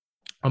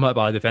 I might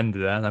buy a defender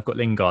there, and I've got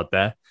Lingard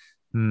there.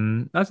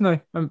 I don't know.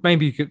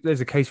 Maybe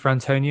there's a case for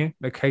Antonio.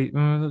 I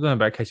don't know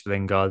about a case for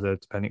Lingard,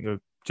 depending on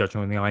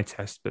judging on the eye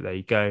test. But there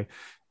you go.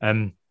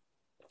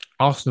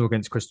 Arsenal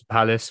against Crystal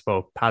Palace.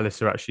 Well,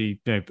 Palace are actually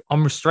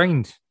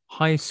unrestrained,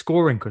 high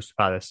scoring Crystal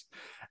Palace.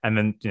 And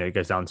then, it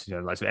goes down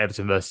to, like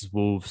Everton versus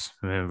Wolves,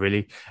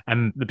 really.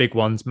 And the big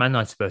ones, Man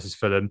United versus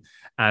Fulham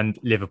and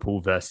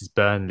Liverpool versus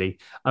Burnley.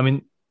 I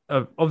mean,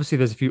 obviously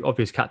there's a few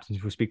obvious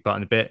captains we'll speak about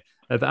in a bit.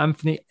 But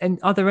Anthony,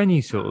 are there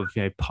any sort of,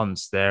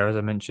 punts there? As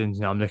I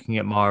mentioned, I'm looking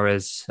at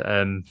Mahrez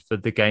for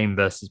the game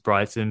versus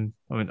Brighton.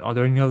 I mean, are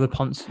there any other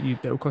punts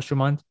that will cross your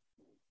mind?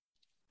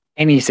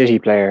 Any City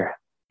player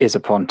is a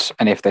punt.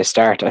 And if they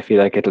start, I feel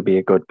like it'll be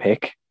a good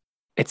pick.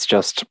 It's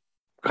just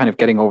kind of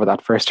getting over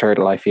that first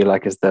hurdle, I feel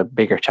like, is the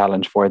bigger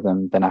challenge for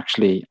them than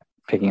actually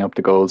picking up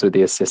the goals or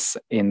the assists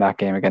in that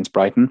game against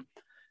Brighton.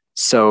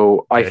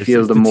 So I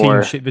feel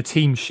the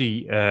team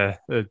sheet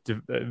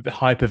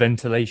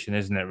hyperventilation,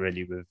 isn't it,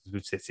 really,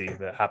 with City,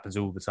 that happens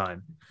all the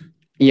time.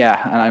 Yeah,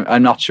 and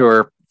I'm not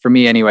sure, for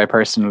me anyway,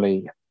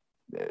 personally,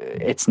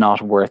 it's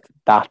not worth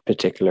that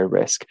particular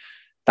risk.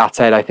 That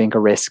said, I think a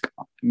risk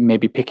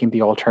maybe picking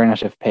the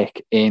alternative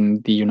pick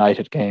in the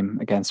United game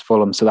against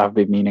Fulham, so that would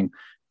be meaning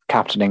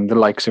captaining the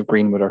likes of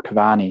Greenwood or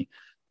Cavani,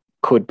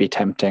 could be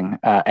tempting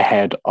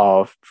ahead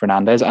of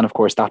Fernandes. And of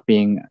course, that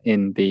being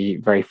in the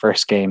very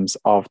first games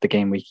of the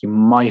game week, you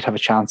might have a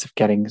chance of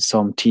getting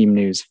some team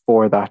news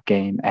for that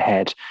game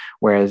ahead,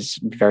 whereas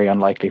very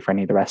unlikely for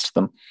any of the rest of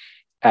them.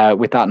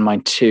 With that in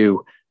mind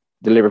too,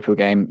 the Liverpool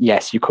game,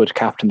 yes, you could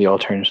captain the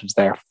alternatives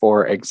there.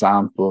 For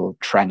example,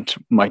 Trent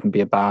mightn't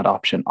be a bad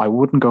option. I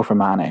wouldn't go for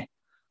Mane.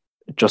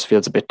 It just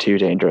feels a bit too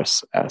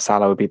dangerous.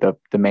 Salah would be the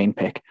main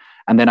pick.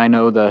 And then I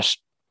know that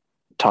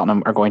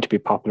Tottenham are going to be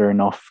popular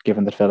enough,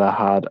 given that Villa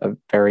had a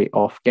very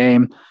off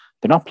game.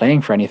 They're not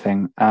playing for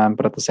anything,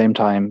 but at the same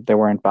time, they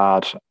weren't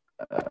bad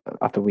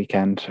at the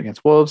weekend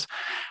against Wolves.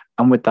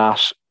 And with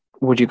that,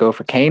 would you go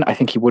for Kane? I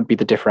think he would be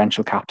the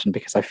differential captain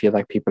because I feel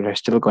like people are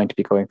still going to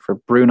be going for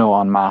Bruno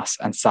en masse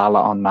and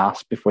Salah en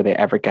masse before they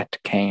ever get to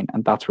Kane.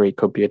 And that's where he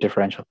could be a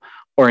differential.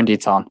 Or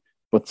indeed Son.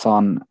 But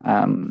Son,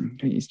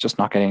 he's just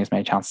not getting as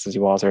many chances as he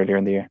was earlier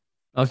in the year.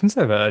 I was going to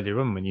say that earlier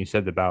on when you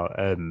said about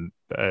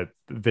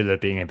Villa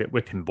being a bit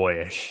whipping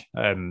boyish,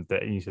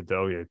 that you said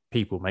that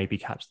people may be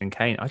captaining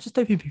Kane. I just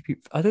don't think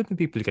people are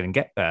going to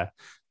get there.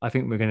 I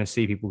think we're going to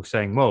see people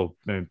saying, well,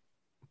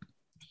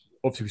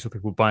 obviously we saw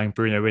people buying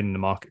Bruno in the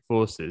market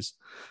forces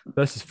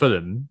versus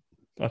Fulham.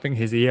 I think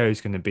his EO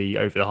is going to be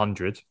over the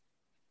 100.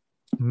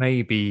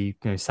 Maybe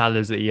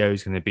Salah's EO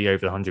is going to be over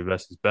the 100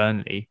 versus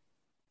Burnley.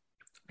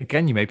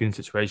 Again, you may be in a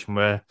situation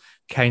where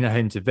Kane at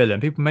home to Villa,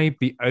 and people may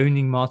be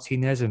owning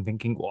Martinez and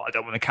thinking, well, I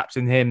don't want to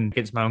captain him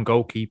against my own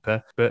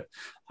goalkeeper. But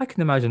I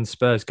can imagine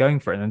Spurs going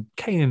for it. And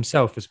Kane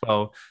himself as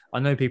well. I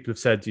know people have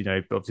said,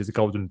 obviously the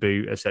Golden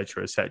Boot,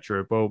 etc.,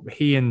 etc. Well,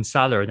 he and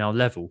Salah are now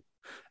level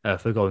for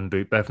the Golden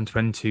Boot, both on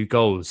 22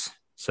 goals.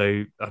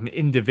 So,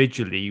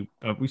 individually,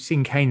 we've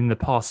seen Kane in the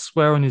past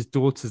swear on his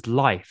daughter's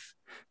life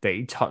that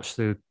he touched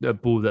the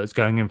ball that was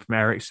going in from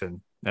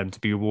Eriksen to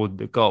be awarded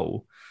the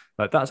goal.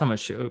 Like, that's how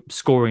much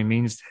scoring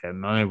means to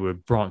him. I know we're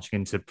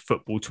branching into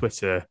football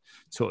Twitter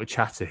sort of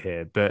chatter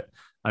here, but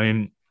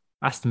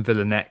Aston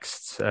Villa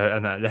next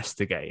and that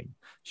Leicester game,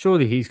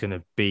 surely he's going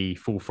to be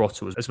full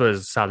throttle as well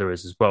as Salah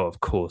is as well, of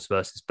course,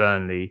 versus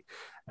Burnley.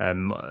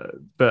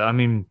 But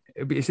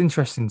it's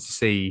interesting to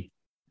see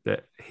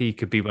that he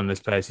could be one of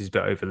those players who's a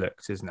bit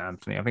overlooked, isn't it,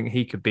 Anthony? I think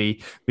he could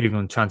be moving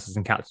on chances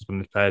and captains one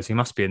of the players. He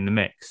must be in the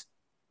mix.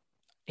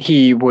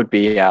 He would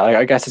be, yeah.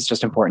 I guess it's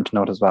just important to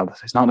note as well that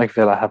it's not like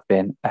Villa have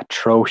been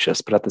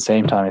atrocious, but at the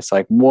same time, it's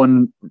like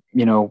one,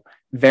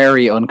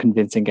 very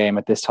unconvincing game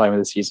at this time of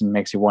the season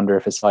makes you wonder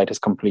if his side is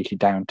completely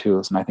down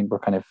tools. And I think we're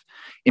kind of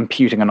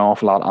imputing an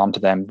awful lot onto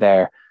them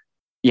there.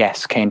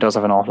 Yes, Kane does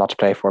have an awful lot to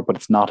play for, but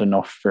it's not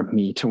enough for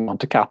me to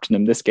want to captain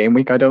him this game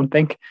week, I don't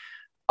think.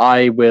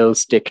 I will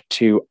stick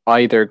to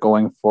either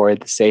going for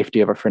the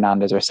safety of a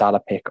Fernandes or Salah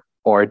pick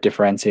or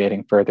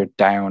differentiating further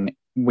down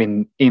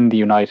in the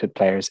United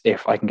players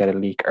if I can get a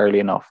leak early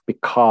enough,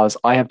 because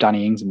I have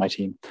Danny Ings in my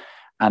team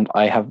and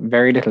I have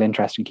very little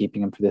interest in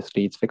keeping him for this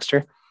Leeds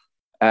fixture,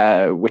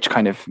 which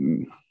kind of,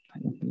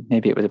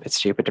 maybe it was a bit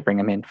stupid to bring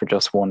him in for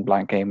just one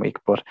blank game week,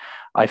 but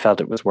I felt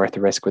it was worth the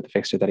risk with the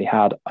fixture that he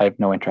had. I have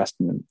no interest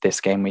in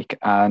this game week,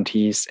 and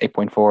he's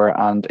 8.4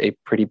 and a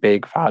pretty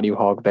big value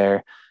hog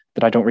there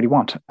that I don't really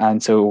want.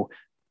 And so,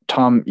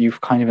 Tom, you've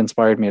kind of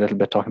inspired me a little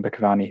bit talking about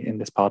Cavani in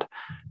this pod.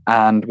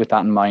 And with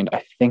that in mind,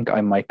 I think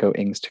I might go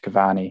Ings to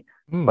Cavani.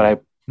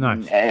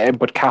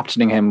 But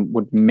captaining him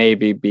would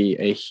maybe be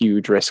a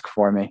huge risk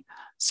for me.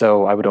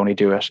 So I would only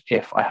do it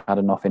if I had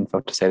enough info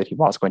to say that he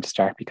was going to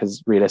start,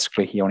 because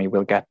realistically, he only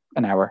will get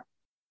an hour.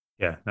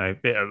 Yeah, no,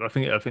 I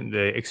think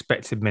the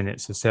expected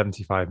minutes are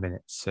 75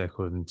 minutes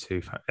according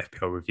to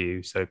FPL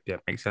review. So yeah,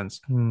 it makes sense.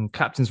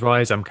 Captain's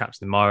rise. I'm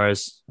Captain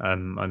Mahrez.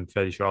 I'm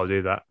fairly sure I'll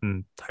do that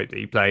and hope that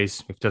he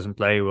plays. If he doesn't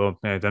play, well,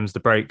 them's the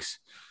breaks.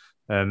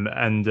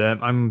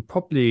 I'm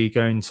probably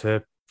going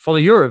to follow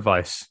your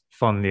advice,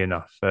 funnily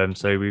enough.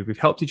 So we've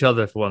helped each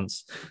other for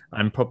once.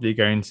 I'm probably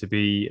going to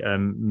be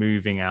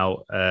moving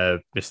out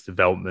Mr.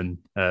 Veltman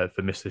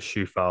for Mr.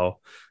 Schufal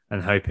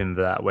and hoping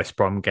that West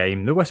Brom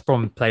game, the West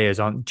Brom players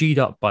aren't G'd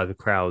up by the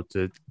crowd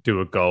to do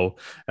a goal,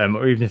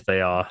 or even if they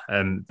are,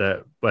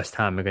 that West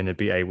Ham are going to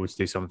be able to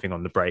do something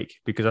on the break.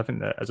 Because I think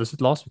that, as I said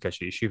last week,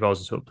 actually, Schufal's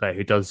the sort of player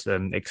who does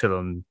excel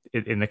in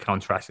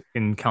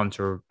the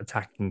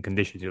counter-attacking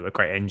conditions. He's a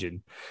great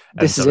engine.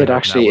 This is it,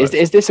 actually.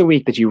 Is this a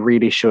week that you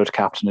really should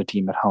captain a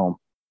team at home?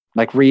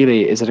 Like,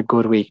 really, is it a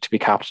good week to be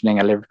captaining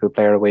a Liverpool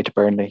player away to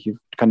Burnley? You've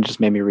kind of just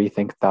made me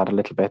rethink that a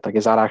little bit. Like,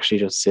 is that actually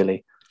just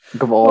silly?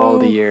 Think of all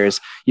the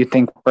years. You'd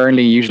think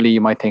Burnley, usually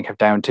you might think, have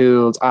down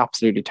tools,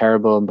 absolutely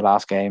terrible in the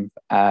last game.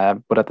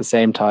 But at the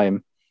same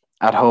time,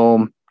 at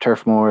home,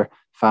 Turf Moor,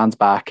 fans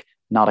back,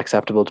 not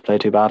acceptable to play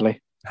too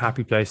badly.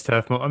 Happy place,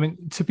 Turf Moor. I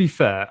mean, to be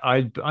fair,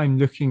 I'm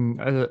looking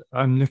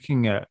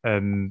at.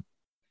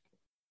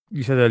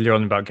 You said earlier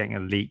on about getting a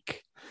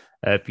leak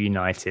for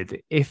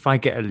United. If I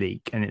get a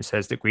leak and it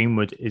says that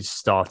Greenwood is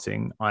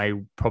starting, I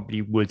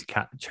probably would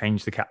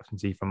change the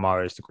captaincy from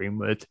Mahrez to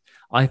Greenwood.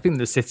 I think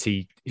the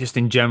City, just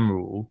in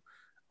general,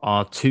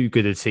 are too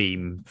good a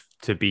team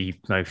to be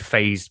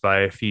phased by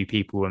a few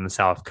people on the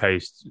South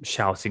Coast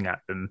shouting at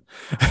them.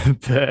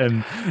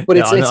 But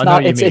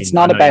it's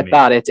not about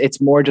that. It's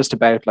more just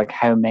about like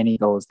how many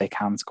goals they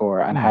can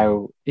score and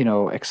how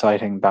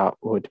exciting that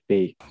would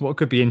be. What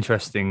could be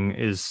interesting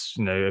is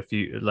if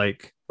you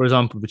for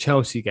example, the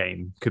Chelsea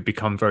game could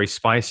become very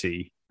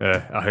spicy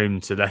at home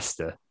to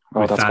Leicester.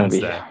 Oh, that's going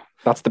to be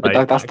that's the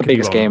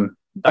biggest game.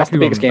 That's the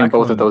biggest game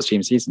both of those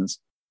team seasons.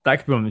 That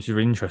could be one which is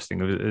really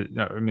interesting.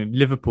 I mean,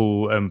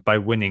 Liverpool, by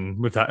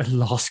winning with that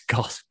last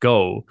gasp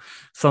goal,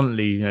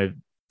 suddenly,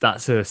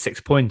 that's a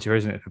 6-pointer,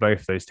 isn't it, for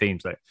both of those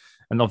teams?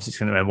 And obviously it's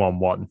going to end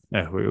 1-1.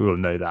 Yeah, we all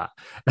know that.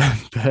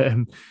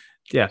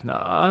 But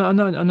I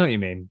know what you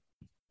mean.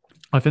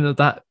 I think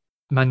that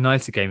Man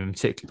United game in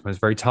particular was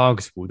very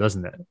targetable,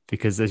 doesn't it?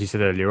 Because as you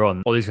said earlier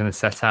on, Ollie's going to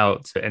set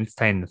out to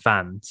entertain the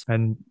fans,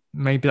 and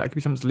maybe that could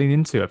be something to lean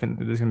into. I think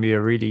there's going to be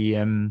a really,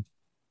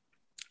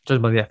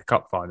 judged by the FA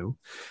Cup final,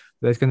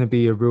 there's going to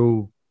be a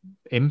real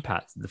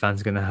impact that the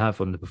fans are going to have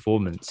on the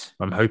performance.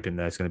 I'm hoping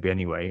there's going to be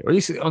anyway, or at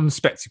least on the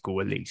spectacle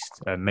at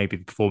least. Maybe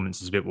the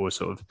performance is a bit more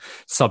sort of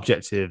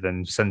subjective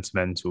and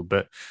sentimental,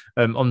 but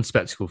on the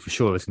spectacle for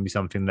sure there's going to be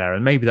something there,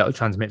 and maybe that will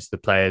transmit to the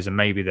players, and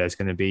maybe there's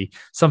going to be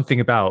something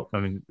about, I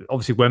mean,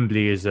 obviously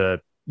Wembley is a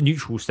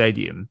neutral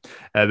stadium,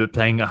 but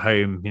playing at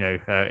home,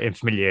 in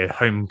familiar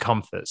home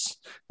comforts,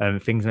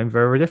 things may be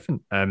very, very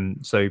different.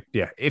 So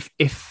yeah,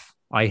 if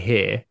I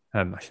hear,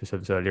 I should have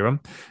said this earlier on,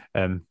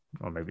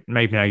 or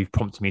maybe now you've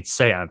prompted me to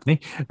say it, Anthony.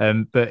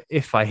 But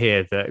if I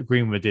hear that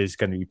Greenwood is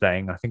going to be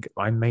playing, I think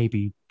I may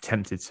be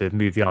tempted to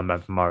move the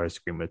armband from Mahrez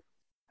to Greenwood.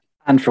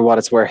 And for what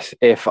it's worth,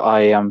 if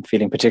I am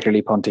feeling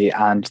particularly punty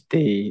and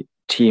the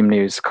team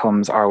news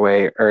comes our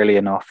way early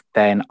enough,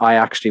 then I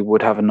actually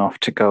would have enough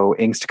to go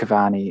Ings to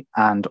Cavani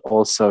and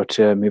also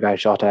to move out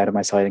Jota out of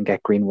my side and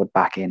get Greenwood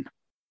back in.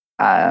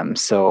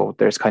 So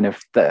there's kind of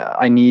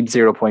I need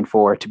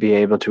 0.4 to be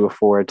able to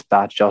afford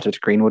that Jota to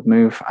Greenwood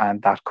move,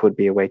 and that could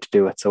be a way to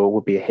do it. So it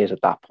would be a hit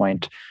at that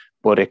point,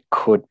 but it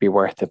could be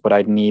worth it. But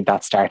I'd need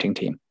that starting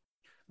team.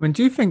 I mean,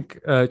 do you think,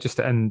 just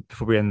to end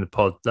before we end the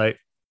pod, like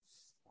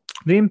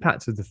the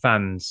impact of the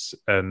fans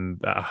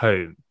at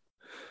home,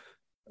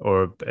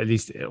 or at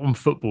least on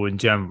football in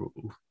general,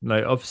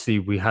 like obviously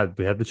we had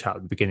the chat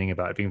at the beginning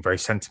about it being very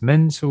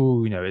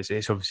sentimental.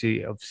 It's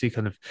obviously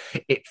kind of,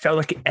 it felt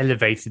like it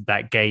elevated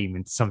that game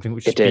into something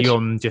which is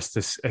beyond just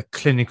a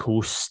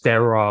clinical,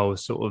 sterile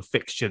sort of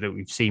fixture that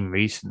we've seen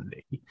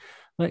recently.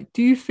 Like,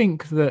 do you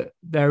think that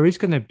there is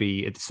going to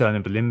be a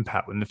discernible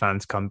impact when the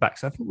fans come back?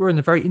 So I think we're in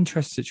a very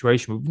interesting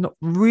situation. We've not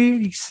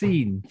really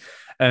seen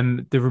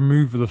the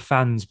removal of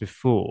fans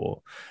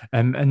before.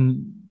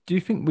 And do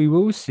you think we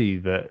will see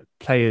that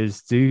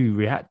players do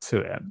react to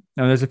it?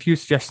 Now, there's a few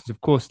suggestions,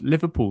 of course.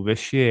 Liverpool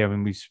this year, I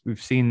mean,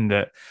 we've seen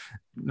that,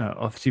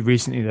 obviously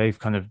recently they've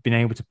kind of been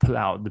able to pull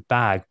out the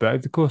bag, but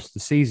over the course of the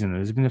season,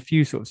 there's been a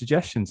few sort of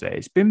suggestions there.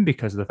 It's been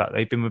because of the fact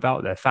they've been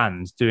without their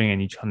fans doing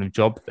any kind of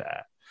job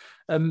there.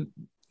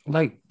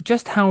 Like,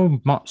 just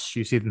how much do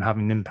you see them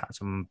having an impact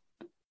on,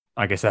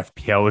 I guess,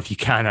 FPL, if you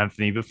can,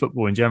 Anthony, but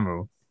football in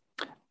general?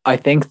 I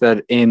think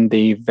that in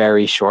the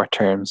very short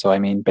term, so I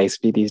mean,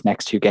 basically these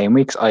next 2 game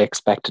weeks, I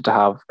expect it to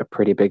have a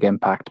pretty big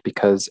impact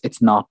because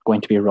it's not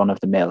going to be run of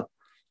the mill.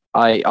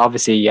 There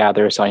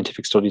are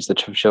scientific studies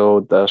that have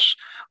showed that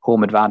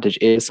home advantage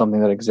is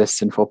something that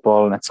exists in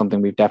football, and it's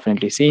something we've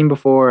definitely seen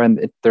before.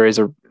 And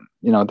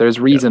there's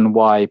reason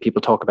why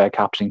people talk about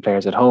captaining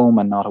players at home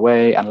and not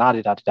away and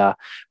la-di-da-di-da.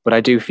 But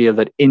I do feel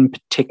that in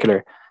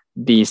particular,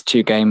 these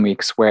 2 game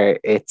weeks where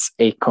it's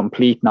a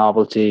complete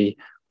novelty,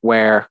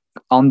 where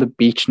on the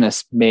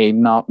beachness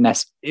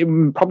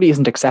it probably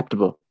isn't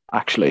acceptable,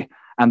 actually.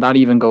 And that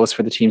even goes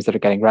for the teams that are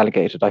getting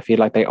relegated. I feel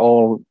like they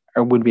all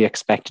would be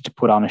expected to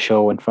put on a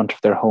show in front of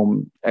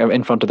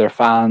their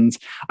fans.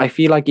 I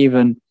feel like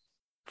even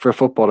for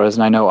footballers,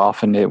 and I know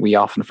we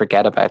often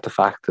forget about the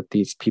fact that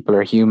these people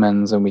are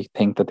humans, and we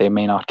think that they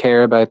may not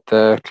care about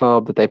the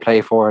club that they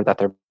play for, that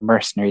they're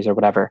mercenaries or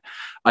whatever.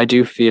 I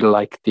do feel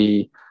like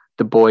the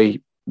boy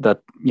that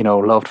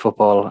loved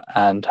football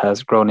and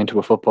has grown into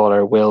a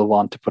footballer will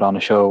want to put on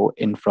a show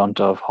in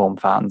front of home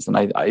fans, and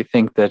I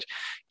think that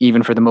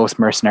even for the most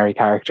mercenary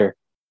character,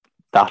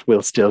 that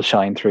will still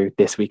shine through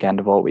this weekend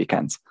of all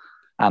weekends,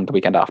 and the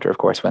weekend after, of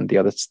course, when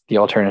the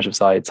alternative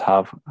sides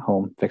have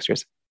home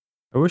fixtures.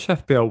 I wish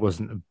FPL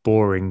wasn't a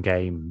boring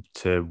game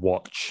to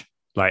watch,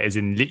 like as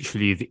in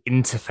literally the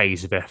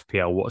interface of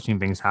FPL, watching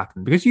things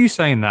happen. Because you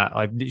saying that,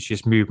 I've literally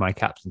just moved my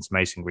captain to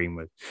Mason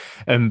Greenwood.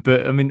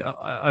 But I mean,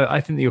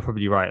 I think that you're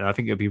probably right. And I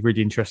think it'll be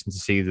really interesting to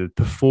see the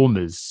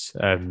performers,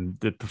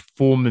 the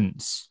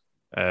performance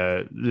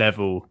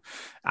level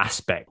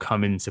aspect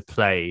come into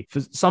play. For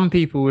some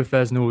people, if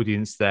there's an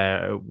audience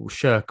there, will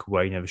shirk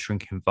away, the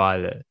shrinking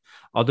violet.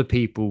 Other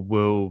people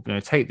will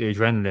take the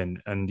adrenaline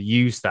and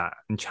use that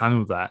and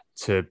channel that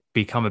to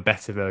become a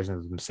better version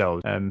of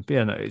themselves.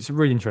 It's a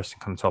really interesting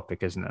kind of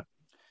topic, isn't it?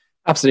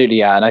 Absolutely,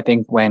 yeah. And I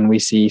think when we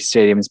see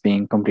stadiums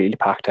being completely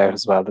packed out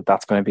as well,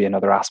 that's going to be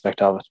another aspect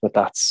of it. But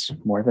that's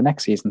more of a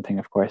next season thing,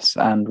 of course.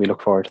 And we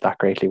look forward to that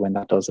greatly when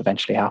that does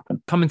eventually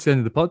happen. Coming to the end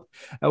of the pod,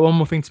 one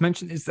more thing to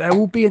mention is there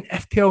will be an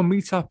FPL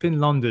meetup in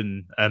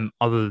London,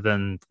 other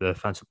than the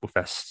Fantasy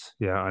Football Fest.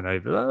 Yeah, I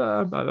know,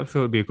 but I thought it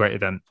would be a great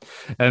event.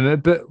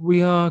 But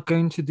we are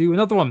going to do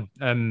another one.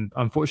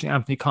 Unfortunately,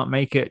 Anthony can't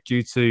make it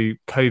due to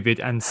COVID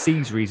and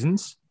seas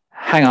reasons.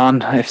 Hang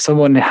on, if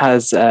someone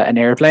has an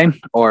airplane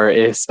or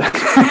is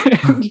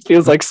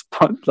feels like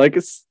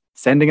it's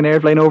sending an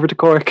airplane over to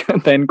Cork,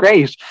 then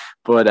great.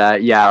 But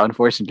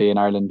unfortunately in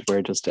Ireland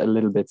we're just a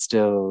little bit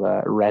still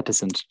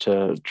reticent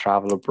to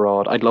travel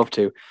abroad. I'd love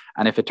to,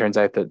 and if it turns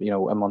out that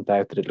a month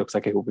out that it looks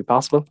like it will be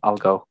possible, I'll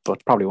go,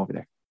 but probably won't be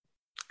there.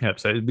 Yep,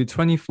 so it'll be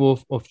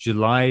 24th of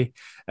July.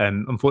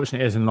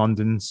 Unfortunately, it is in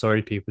London.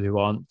 Sorry, people who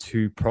aren't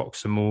too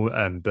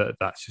proximal, but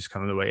that's just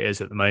kind of the way it is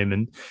at the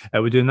moment.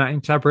 We're doing that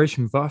in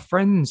collaboration with our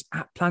friends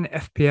at Planet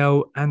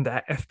FPL and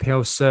at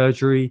FPL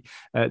Surgery.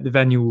 The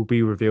venue will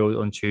be revealed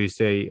on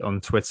Tuesday on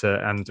Twitter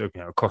and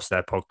across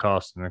their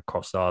podcast and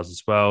across ours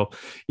as well.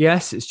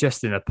 Yes, it's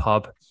just in a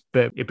pub,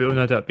 but it will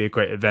no doubt be a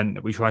great event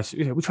that we try to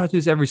do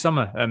this every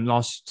summer.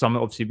 Last summer,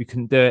 obviously, we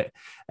couldn't do it,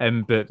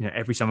 but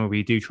every summer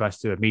we do try to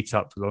do a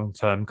meetup for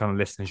long-term kind of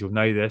listeners. You'll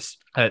know this.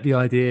 The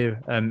idea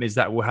is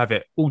that we'll have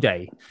it all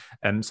day,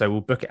 so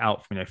we'll book it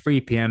out from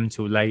 3 p.m.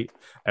 till late.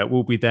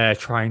 We'll be there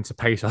trying to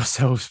pace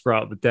ourselves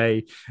throughout the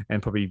day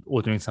and probably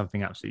ordering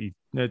something absolutely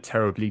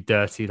terribly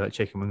dirty like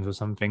chicken wings or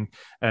something.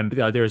 But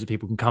the idea is that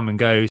people can come and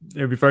go.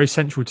 It'll be very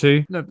central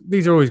too.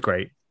 These are always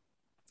great.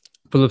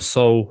 Full of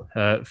soul,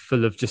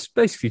 full of just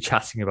basically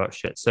chatting about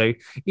shit. So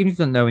even if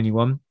you don't know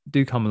anyone,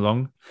 do come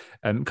along.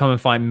 Come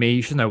and find me.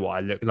 You should know what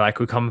I look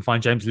like. Or come and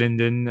find James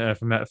Linden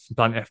from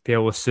Planet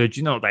FPL or Sud.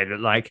 You know what they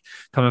look like.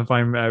 Come and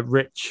find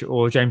Rich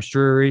or James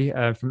Drury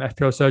from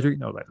FPL Surgery. You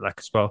know what they look like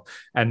as well.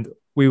 And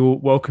we will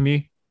welcome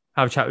you,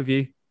 have a chat with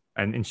you,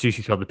 and introduce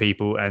you to other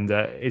people. And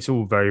it's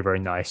all very, very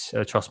nice.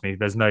 Trust me,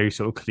 there's no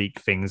sort of clique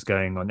things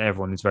going on.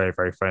 Everyone is very,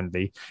 very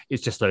friendly.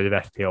 It's just a load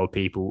of FPL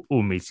people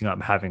all meeting up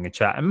and having a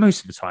chat. And most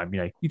of the time,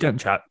 you don't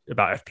chat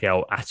about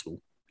FPL at all.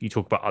 You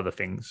talk about other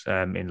things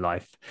in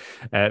life.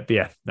 But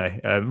yeah,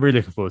 I'm really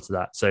looking forward to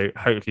that. So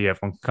hopefully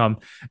everyone can come.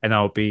 And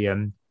I'll be,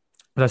 as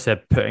I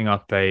said, putting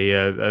up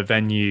a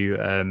venue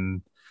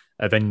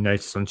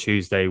notice on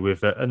Tuesday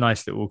with a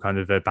nice little kind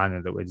of a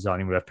banner that we're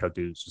designing with FPL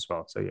Dudes as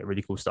well. So yeah,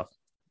 really cool stuff.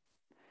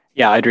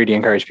 Yeah, I'd really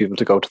encourage people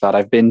to go to that.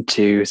 I've been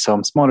to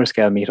some smaller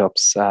scale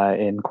meetups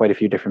in quite a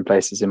few different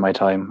places in my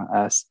time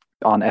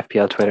on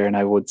FPL Twitter, and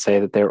I would say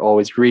that they're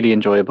always really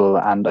enjoyable.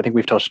 And I think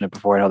we've touched on it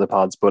before in other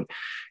pods, but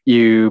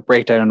you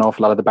break down an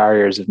awful lot of the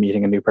barriers of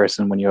meeting a new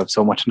person when you have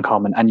so much in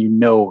common, and you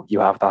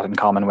have that in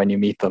common when you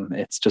meet them.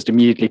 It's just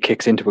immediately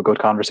kicks into a good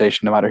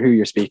conversation no matter who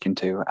you're speaking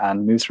to,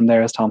 and moves from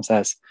there, as Tom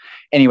says.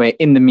 Anyway,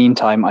 in the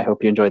meantime, I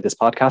hope you enjoyed this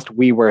podcast.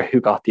 We were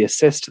Who Got the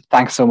Assist.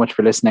 Thanks so much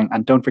for listening,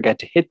 and don't forget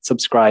to hit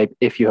subscribe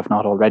if you have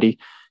not already.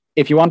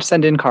 If you want to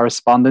send in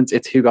correspondence,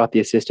 it's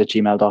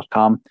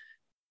whogottheassist@gmail.com.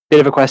 Bit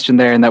of a question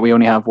there in that we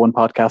only have one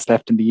podcast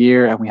left in the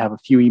year and we have a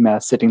few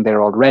emails sitting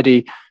there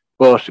already,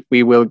 but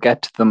we will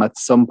get to them at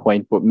some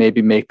point, but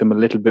maybe make them a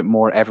little bit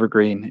more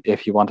evergreen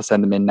if you want to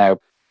send them in now.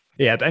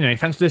 Yeah, but anyway,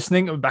 thanks for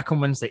listening. We're back on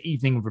Wednesday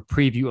evening with a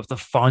preview of the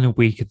final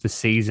week of the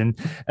season.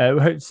 We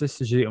hope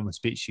this is you and we'll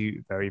speak to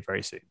you very,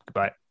 very soon.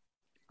 Goodbye.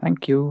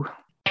 Thank you.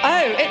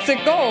 Oh, it's a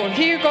goal.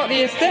 Who got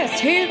the assist?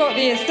 Who got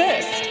the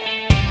assist?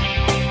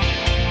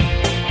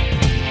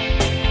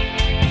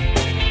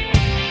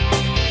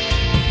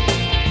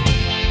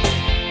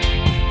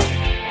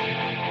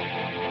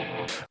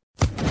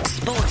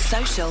 Sports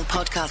Social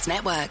Podcast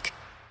Network.